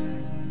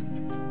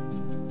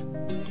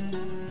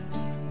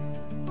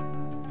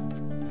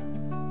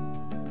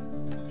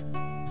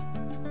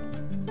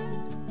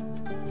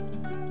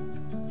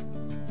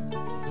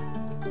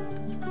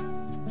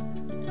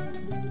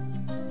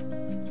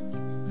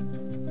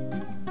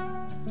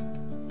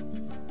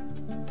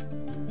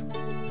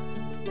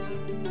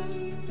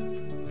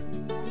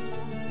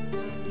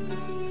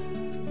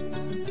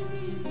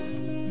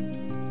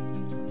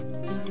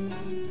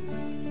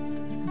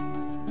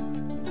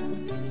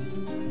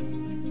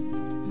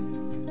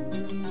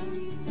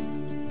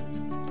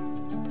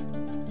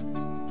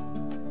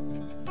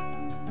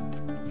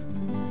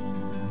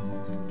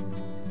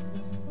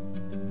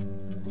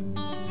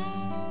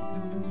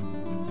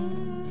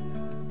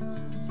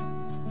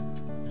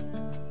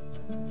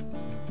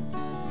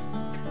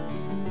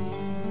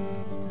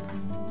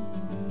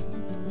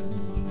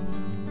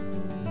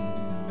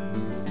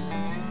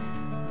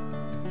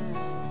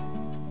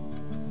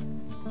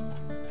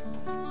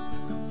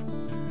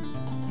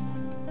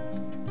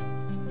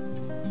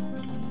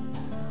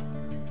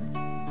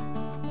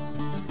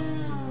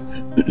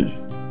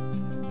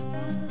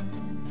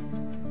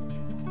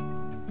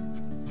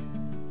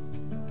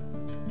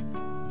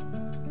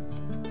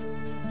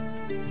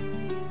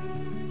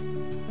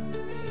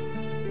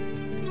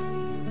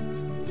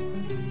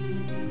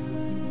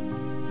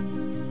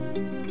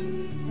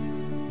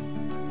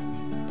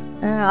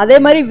 அதே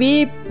மாதிரி வி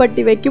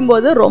பட்டி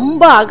வைக்கும்போது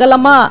ரொம்ப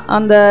அகலமாக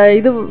அந்த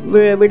இது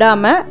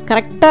விடாமல்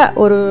கரெக்டாக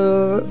ஒரு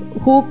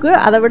ஹூக்கு,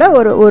 அதை விட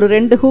ஒரு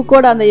 2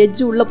 ஹூக்கோட அந்த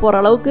எட்ஜு உள்ளே போகிற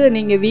அளவுக்கு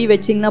நீங்கள் வி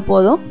வச்சிங்கன்னா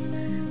போதும்.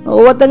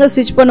 ஒவ்வொருத்தங்க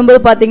ஸ்டிச்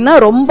பண்ணும்போது பார்த்திங்கன்னா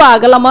ரொம்ப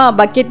அகலமாக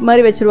பக்கெட்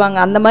மாதிரி வச்சுருவாங்க.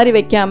 அந்த மாதிரி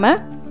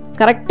வைக்காமல்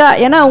கரெக்டாக,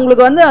 ஏன்னா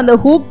உங்களுக்கு வந்து அந்த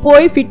ஹூக்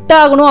போய் ஃபிட்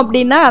ஆகணும்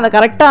அப்படின்னா அந்த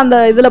கரெக்டாக அந்த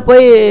இதில்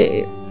போய்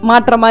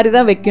மாட்டுற மாதிரி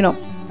தான் வைக்கணும்.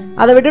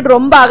 அதை விட்டுட்டு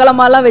ரொம்ப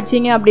அகலமாலாம்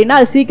வச்சிங்க அப்படின்னா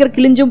அது சீக்கிரம்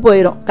கிழிஞ்சும்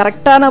போயிடும்.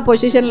 கரெக்டான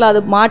பொசிஷனில் அது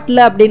மாட்டல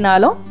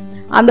அப்படின்னாலும்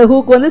அந்த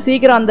ஹூக் வந்து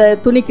சீக்கிரம் அந்த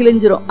துணி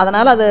கிழிஞ்சிரும்.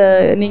 அதனால் அதை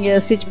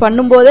நீங்கள் ஸ்டிச்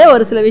பண்ணும்போதே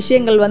ஒரு சில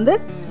விஷயங்கள் வந்து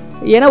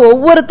ஏன்னா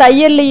ஒவ்வொரு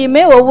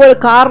தையல்லையுமே ஒவ்வொரு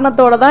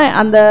காரணத்தோட தான்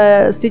அந்த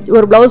ஸ்டிச்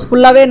ஒரு ப்ளவுஸ்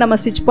ஃபுல்லாகவே நம்ம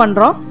ஸ்டிச்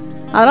பண்ணுறோம்.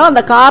 அதனால்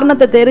அந்த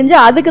காரணத்தை தெரிஞ்சு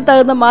அதுக்கு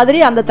தகுந்த மாதிரி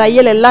அந்த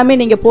தையல் எல்லாமே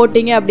நீங்கள்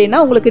போட்டிங்க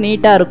அப்படின்னா உங்களுக்கு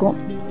நீட்டாக இருக்கும்.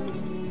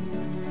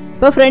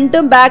 இப்போ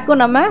ஃப்ரண்ட்டும்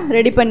பேக்கும் நம்ம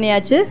ரெடி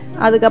பண்ணியாச்சு.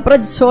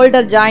 அதுக்கப்புறம்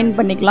ஷோல்டர் ஜாயின்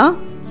பண்ணிக்கலாம்.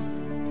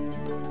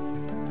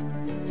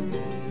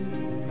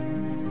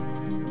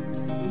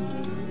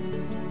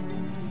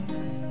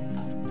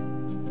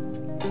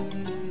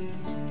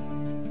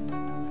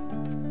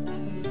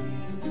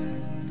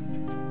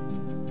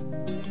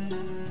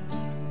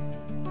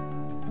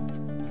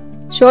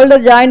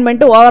 ஷோல்டர் ஜாயின்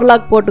பண்ணிட்டு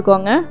ஓவர்லாக்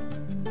போட்டுக்கோங்க.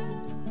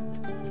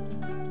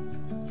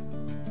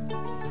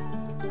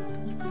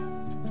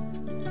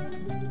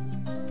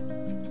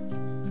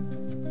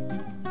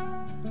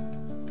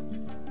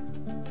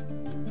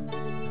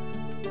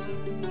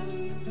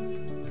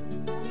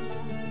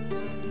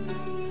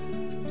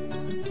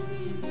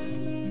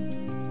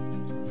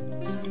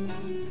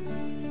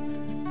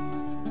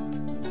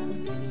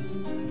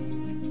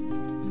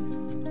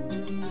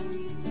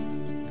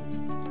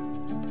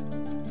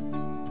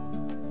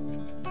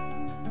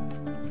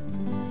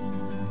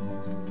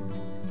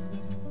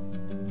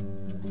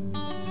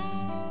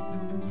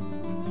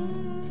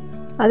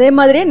 அதே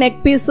மாதிரி நெக்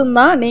பீஸும்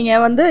தான்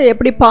நீங்கள் வந்து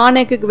எப்படி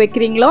பானைக்கு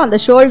வைக்கிறீங்களோ அந்த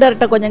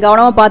ஷோல்டர்கிட்ட கொஞ்சம்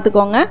கவனமாக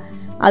பார்த்துக்கோங்க.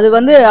 அது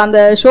வந்து அந்த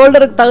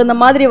ஷோல்டருக்கு தகுந்த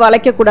மாதிரி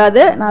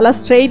வளைக்கக்கூடாது. நல்லா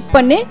ஸ்ட்ரெயிட்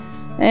பண்ணி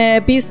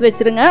பீஸ்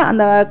வச்சுருங்க.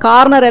 அந்த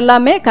கார்னர்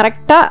எல்லாமே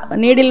கரெக்டாக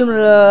நீடில்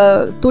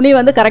துணி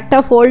வந்து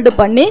கரெக்டாக ஃபோல்டு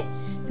பண்ணி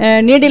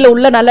நீடில்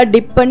உள்ளே நல்லா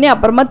டிப் பண்ணி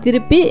அப்புறமா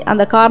திருப்பி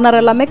அந்த கார்னர்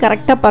எல்லாமே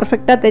கரெக்டாக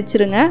பர்ஃபெக்டாக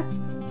தைச்சிருங்க.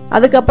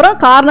 அதுக்கப்புறம்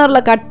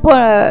கார்னரில்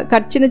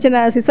சின்ன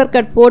சின்ன சிசர்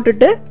கட்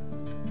போட்டுட்டு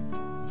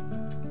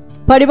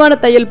படிமான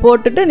தையல்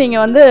போட்டுட்டு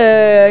நீங்கள் வந்து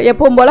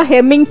எப்பவும் போல்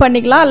ஹெம்மிங்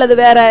பண்ணிக்கலாம். அல்லது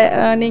வேறு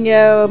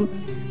நீங்கள்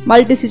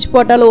மல்டி ஸ்டிச்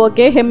போட்டாலும்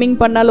ஓகே, ஹெம்மிங்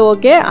பண்ணாலும்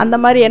ஓகே. அந்த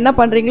மாதிரி என்ன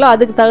பண்ணுறீங்களோ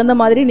அதுக்கு தகுந்த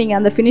மாதிரி நீங்கள்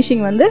அந்த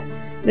ஃபினிஷிங் வந்து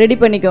ரெடி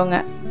பண்ணிக்கோங்க.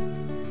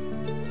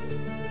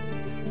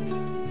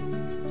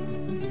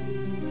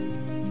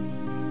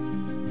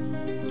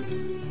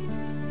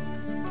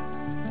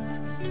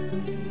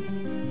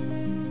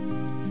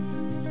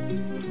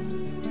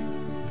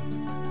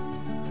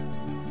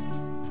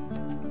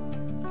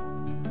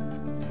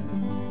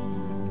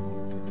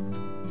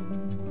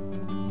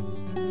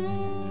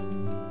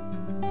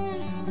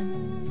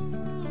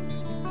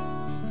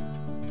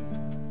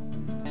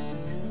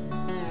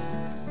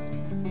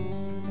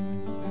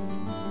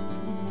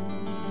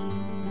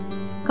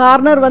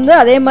 கார்னர் வந்து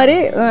அதே மாதிரி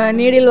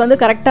நீடில் வந்து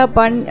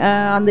கரெக்டாக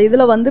அந்த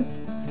இதில் வந்து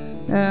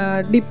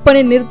டிப்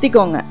பண்ணி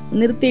நிறுத்திக்கோங்க.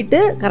 நிறுத்திட்டு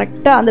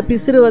கரெக்டாக அந்த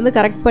பிசுறு வந்து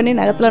கரெக்ட் பண்ணி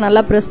நகத்தில்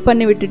நல்லா ப்ரெஸ்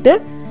பண்ணி விட்டுட்டு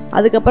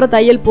அதுக்கப்புறம்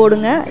தையல்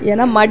போடுங்க.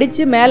 ஏன்னா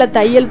மடித்து மேலே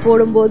தையல்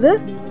போடும்போது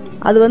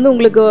அது வந்து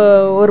உங்களுக்கு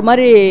ஒரு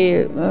மாதிரி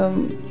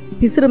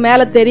பிசுறு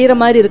மேலே தெரிகிற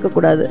மாதிரி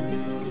இருக்கக்கூடாது.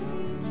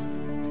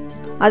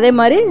 அதே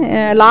மாதிரி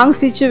லாங்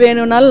ஸ்டிச்சு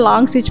வேணும்னாலும்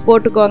லாங் ஸ்டிச்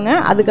போட்டுக்கோங்க.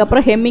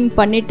 அதுக்கப்புறம் ஹெம்மிங்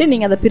பண்ணிவிட்டு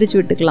நீங்கள் அதை பிரித்து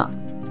விட்டுக்கலாம்.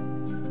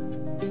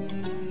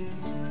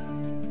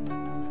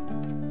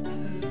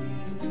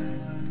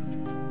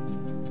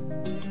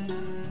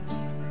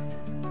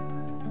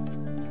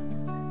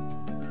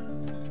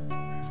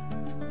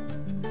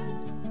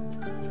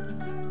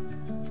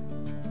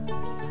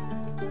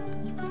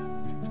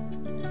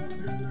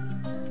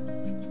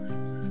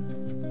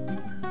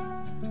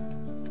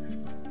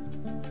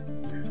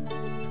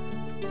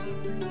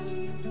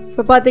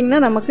 இப்போ பார்த்திங்கன்னா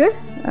நமக்கு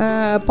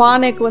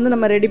பானைக்கு வந்து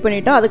நம்ம ரெடி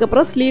பண்ணிட்டோம்.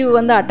 அதுக்கப்புறம் ஸ்லீவ்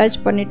வந்து அட்டாச்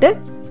பண்ணிவிட்டு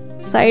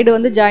சைடு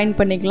வந்து ஜாயின்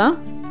பண்ணிக்கலாம்.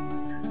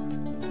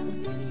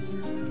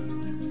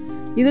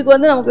 இதுக்கு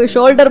வந்து நமக்கு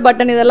ஷோல்டர்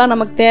பட்டன் இதெல்லாம்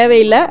நமக்கு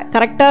தேவையில்லை.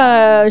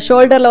 கரெக்டாக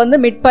ஷோல்டரில் வந்து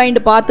மிட்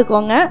பாயிண்ட்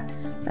பார்த்துக்கோங்க.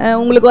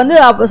 உங்களுக்கு வந்து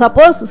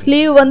சப்போஸ்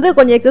ஸ்லீவ் வந்து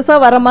கொஞ்சம்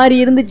எக்ஸஸாக வர மாதிரி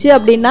இருந்துச்சு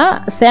அப்படின்னா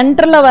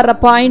சென்டரில் வர்ற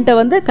பாயிண்ட்டை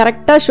வந்து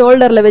கரெக்டாக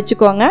ஷோல்டரில்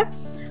வச்சுக்கோங்க.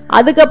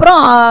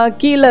 அதுக்கப்புறம்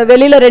கீழே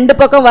வெளியில் 2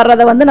 பக்கம்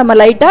வர்றதை வந்து நம்ம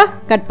லைட்டாக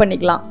கட்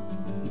பண்ணிக்கலாம்.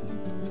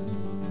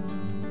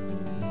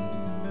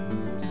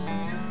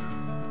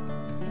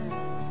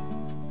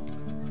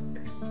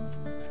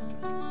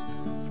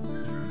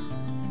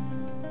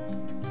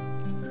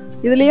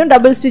 இதுலேயும்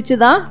டபுள் ஸ்டிச்சு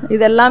தான்.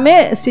 இது எல்லாமே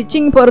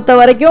ஸ்டிச்சிங் பொறுத்த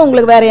வரைக்கும்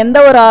உங்களுக்கு வேறு எந்த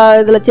ஒரு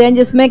இதில்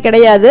சேஞ்சஸுமே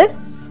கிடையாது.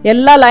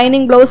 எல்லா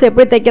லைனிங் ப்ளவுஸ்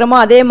எப்படி தைக்கிறோமோ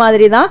அதே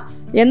மாதிரி தான்.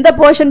 எந்த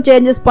போர்ஷன்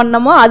சேஞ்சஸ்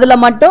பண்ணமோ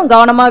அதில் மட்டும்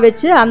கவனமாக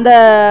வச்சு அந்த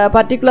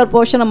பர்டிகுலர்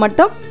போர்ஷனை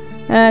மட்டும்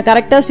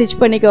கரெக்டாக ஸ்டிச்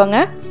பண்ணிக்கோங்க.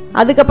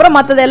 அதுக்கப்புறம்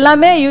மற்றது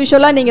எல்லாமே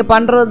யூஸ்வலாக நீங்கள்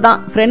பண்ணுறது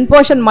தான். ஃப்ரண்ட்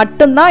போர்ஷன்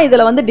மட்டும்தான்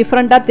இதில் வந்து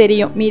டிஃப்ரெண்ட்டாக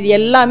தெரியும். மீதி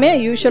எல்லாமே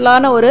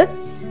யூஸ்வலான ஒரு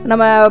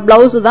நம்ம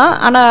ப்ளவுஸு தான்.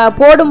 ஆனால்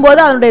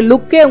போடும்போது அதனுடைய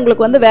லுக்கே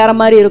உங்களுக்கு வந்து வேறு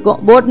மாதிரி இருக்கும்.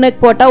 போட்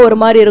நெக் போட்டால் ஒரு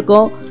மாதிரி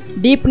இருக்கும்,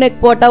 டீப்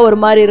நெக் போட்டால் ஒரு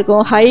மாதிரி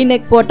இருக்கும், ஹை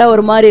நெக் போட்டால்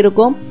ஒரு மாதிரி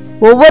இருக்கும்.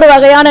 ஒவ்வொரு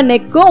வகையான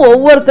நெக்கும்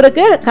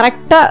ஒவ்வொருத்தருக்கு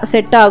கரெக்டாக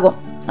செட் ஆகும்.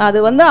 அது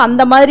வந்து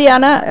அந்த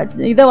மாதிரியான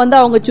இதை வந்து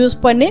அவங்க சூஸ்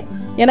பண்ணி,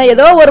 ஏன்னா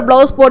ஏதோ ஒரு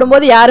ப்ளவுஸ்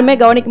போடும்போது யாருமே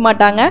கவனிக்க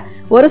மாட்டாங்க.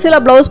 ஒரு சில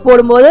ப்ளவுஸ்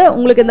போடும்போது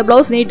உங்களுக்கு இந்த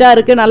ப்ளவுஸ் நீட்டாக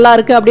இருக்குது, நல்லா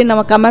இருக்குது அப்படின்னு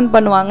நம்ம கமெண்ட்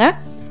பண்ணுவாங்க.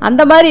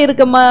 அந்த மாதிரி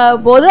இருக்கும்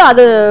போது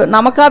அது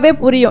நமக்காகவே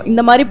புரியும்,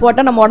 இந்த மாதிரி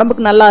போட்டால் நம்ம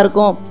உடம்புக்கு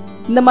நல்லாயிருக்கும்,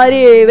 இந்த மாதிரி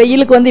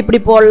வெயிலுக்கு வந்து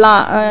இப்படி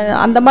போடலாம்,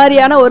 அந்த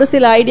மாதிரியான ஒரு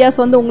சில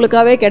ஐடியாஸ் வந்து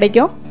உங்களுக்காகவே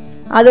கிடைக்கும்.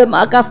 அது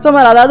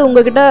கஸ்டமர், அதாவது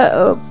உங்ககிட்ட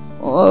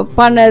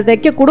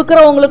தைக்க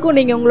கொடுக்குறவங்களுக்கும்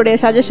நீங்கள் உங்களுடைய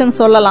சஜஷன்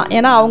சொல்லலாம்.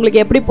 ஏன்னா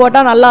அவங்களுக்கு எப்படி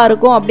போட்டால் நல்லா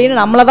இருக்கும் அப்படின்னு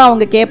நம்மளை தான்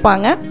அவங்க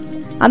கேட்பாங்க.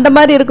 அந்த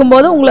மாதிரி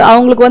இருக்கும்போது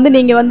அவங்களுக்கு வந்து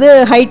நீங்கள் வந்து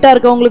ஹைட்டாக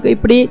இருக்கவங்களுக்கு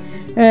இப்படி,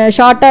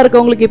 ஷார்ட்டாக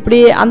இருக்கவங்களுக்கு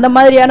இப்படி, அந்த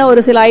மாதிரியான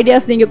ஒரு சில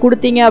ஐடியாஸ் நீங்கள்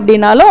கொடுத்தீங்க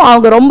அப்படின்னாலும்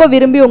அவங்க ரொம்ப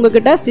விரும்பி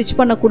உங்ககிட்ட ஸ்டிச்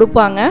பண்ண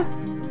கொடுப்பாங்க.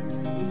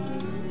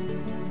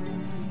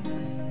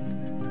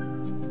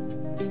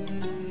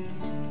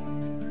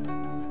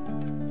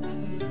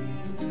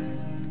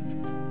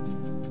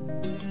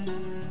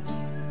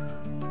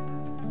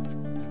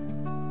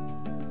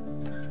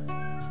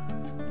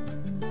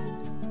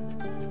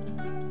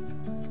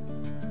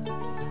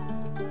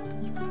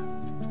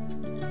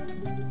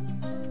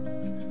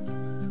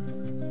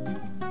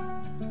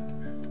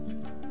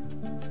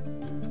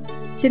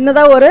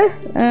 சின்னதாக ஒரு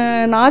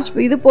நாச்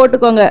இது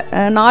போட்டுக்கோங்க,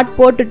 நாட்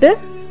போட்டுட்டு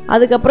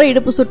அதுக்கப்புறம்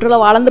இடுப்பு சுற்றுல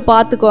வளர்ந்து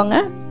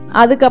பார்த்துக்கோங்க.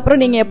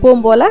 அதுக்கப்புறம் நீங்கள்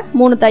எப்பவும் போல்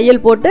 3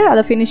 தையல் போட்டு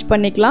அதை ஃபினிஷ்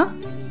பண்ணிக்கலாம்.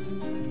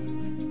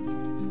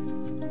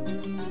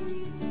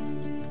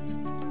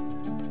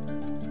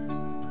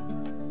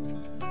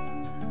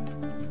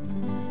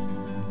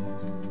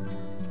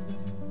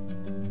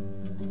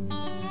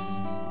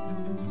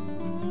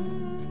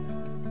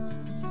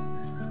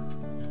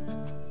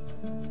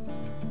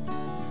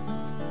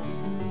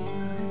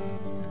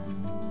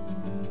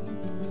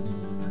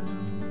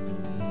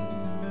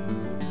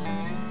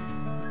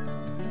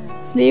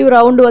 ஸ்லீவ்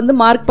ரவுண்டு வந்து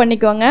மார்க்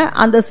பண்ணிக்கோங்க.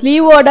 அந்த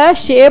ஸ்லீவோட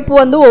ஷேப்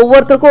வந்து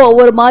ஒவ்வொருத்தருக்கும்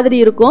ஒவ்வொரு மாதிரி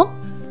இருக்கும்.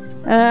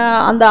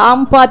 அந்த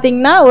ஆம்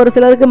பார்த்திங்கன்னா ஒரு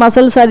சிலருக்கு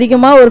மசில்ஸ்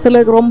அதிகமாக, ஒரு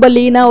சிலருக்கு ரொம்ப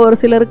லீனாக, ஒரு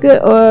சிலருக்கு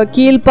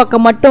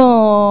கீழ்ப்பக்கம் மட்டும்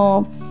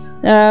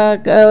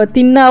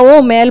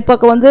தின்னாகவும் மேல்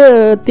பக்கம் வந்து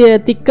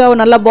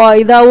திக்காகவும் நல்லா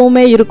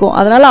இதாகவுமே இருக்கும்.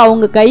 அதனால்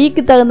அவங்க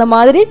கைக்கு தகுந்த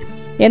மாதிரி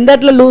எந்த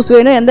இடத்துல லூஸ்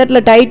வேணும், எந்த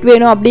இடத்துல டைட்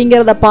வேணும்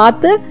அப்படிங்கிறத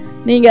பார்த்து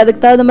நீங்கள்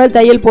அதுக்கு தகுந்த மாதிரி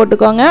தையல்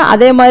போட்டுக்கோங்க.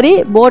 அதே மாதிரி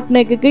போட்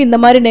நெக்குக்கு இந்த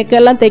மாதிரி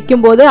நெக்கெல்லாம்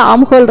தைக்கும்போது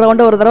ஆம் ஹோல்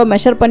ரவுண்டை ஒரு தடவை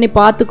மெஷர் பண்ணி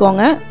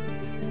பார்த்துக்கோங்க.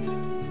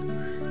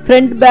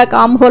 ஃப்ரண்ட் பேக்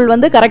ஆம் ஹோல்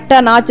வந்து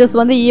கரெக்டாக நாச்சஸ்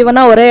வந்து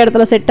ஈவனாக ஒரே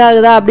இடத்துல செட்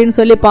ஆகுதா அப்படின்னு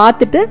சொல்லி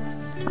பார்த்துட்டு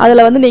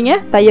அதில் வந்து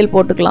நீங்கள் தையல்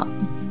போட்டுக்கலாம்.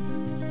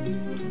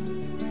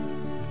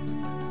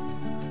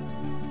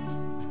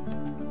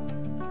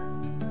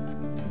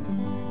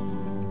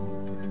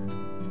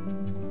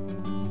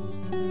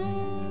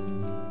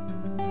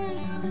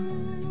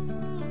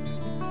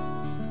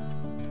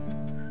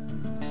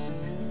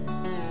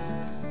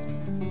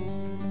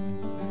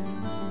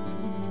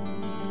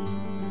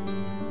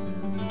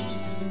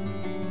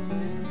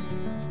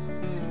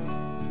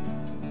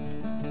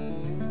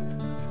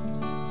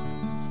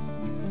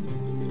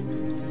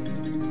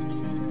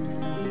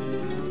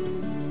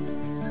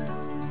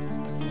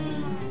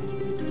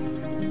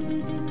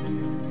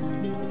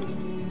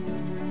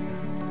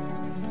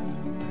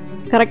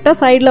 கரெக்டாக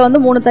சைடில் வந்து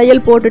 3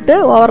 தையல் போட்டுட்டு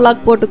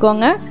ஓவர்லாக்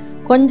போட்டுக்கோங்க.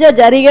 கொஞ்சம்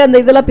ஜரிகை அந்த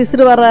இதெல்லாம்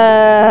பிசுறு வர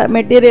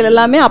மெட்டீரியல்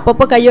எல்லாமே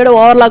அப்பப்போ கையோட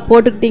ஓவர்லாக்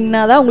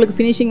போட்டுக்கிட்டிங்கன்னா தான் உங்களுக்கு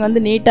ஃபினிஷிங்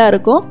வந்து நீட்டாக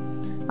இருக்கும்.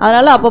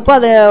 அதனால் அப்பப்போ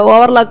அதை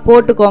ஓவர்லாக்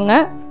போட்டுக்கோங்க.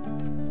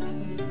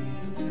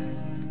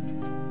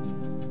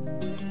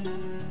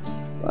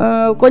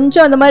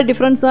 கொஞ்சம் அந்த மாதிரி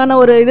டிஃப்ரென்ஸான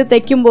ஒரு இது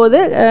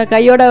தைக்கும்போது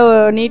கையோட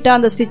நீட்டாக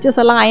அந்த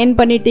ஸ்டிச்சஸ் எல்லாம் அயன்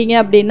பண்ணிட்டீங்க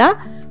அப்படின்னா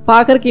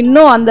பார்க்குறக்கு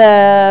இன்னும் அந்த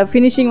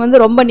ஃபினிஷிங்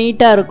வந்து ரொம்ப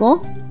நீட்டாக இருக்கும்.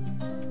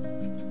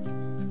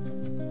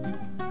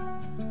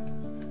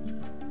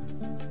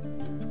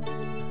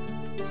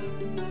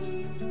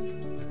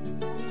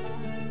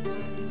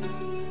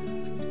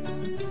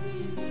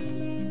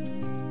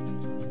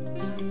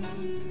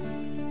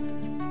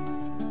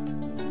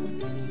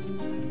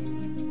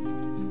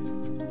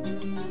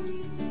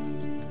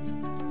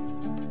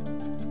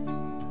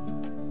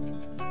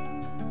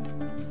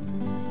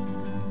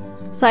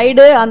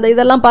 சைடு அந்த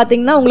இதெல்லாம்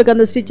பார்த்தீங்கன்னா உங்களுக்கு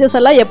அந்த ஸ்டிச்சஸ்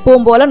எல்லாம்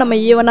எப்பவும் போல் நம்ம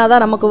ஈவனாக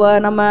தான் நமக்கு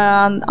நம்ம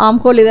ஆம்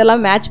ஹோல்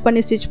இதெல்லாம் மேட்ச்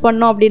பண்ணி ஸ்டிச்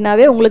பண்ணோம்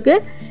அப்படின்னாவே உங்களுக்கு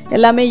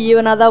எல்லாமே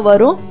ஈவனாக தான்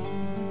வரும்.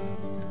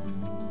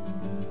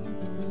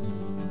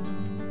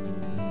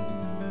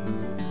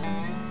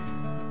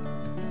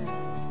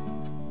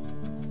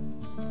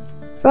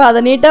 இப்போ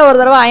அதை நீட்டாக ஒரு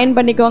தடவை அயன்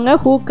பண்ணிக்கோங்க.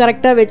 ஹூக்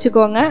கரெக்டாக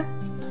வச்சுக்கோங்க.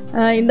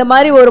 இந்த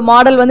மாதிரி ஒரு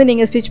மாடல் வந்து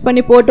நீங்கள் ஸ்டிச்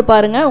பண்ணி போட்டு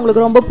பாருங்கள்,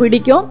 உங்களுக்கு ரொம்ப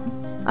பிடிக்கும்.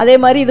 அதே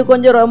மாதிரி இது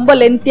கொஞ்சம் ரொம்ப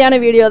லென்த்தியான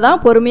வீடியோ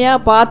தான், பொறுமையாக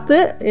பார்த்து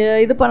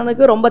இது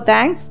பண்ணதுக்கு ரொம்ப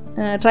தேங்க்ஸ்.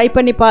 ட்ரை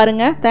பண்ணி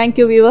பாருங்கள்.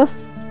 Thank you viewers.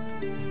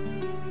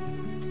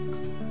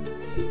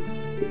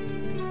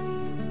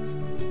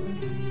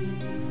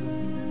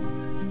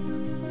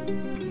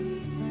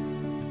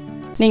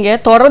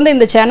 நீங்கள் தொடர்ந்து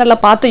இந்த சேனலை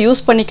பார்த்து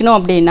யூஸ் பண்ணிக்கணும்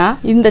அப்படின்னா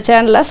இந்த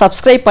சேனலை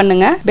சப்ஸ்கிரைப்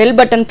பண்ணுங்கள், பெல்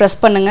பட்டன் ப்ரெஸ்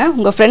பண்ணுங்கள்,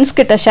 உங்கள் ஃப்ரெண்ட்ஸ்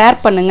கிட்ட ஷேர்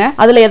பண்ணுங்கள்.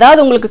 அதில்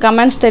ஏதாவது உங்களுக்கு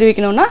கமெண்ட்ஸ்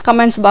தெரிவிக்கணும்னா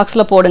கமெண்ட்ஸ்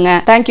பாக்ஸில் போடுங்க.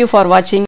 தேங்க்யூ ஃபார் வாட்சிங்.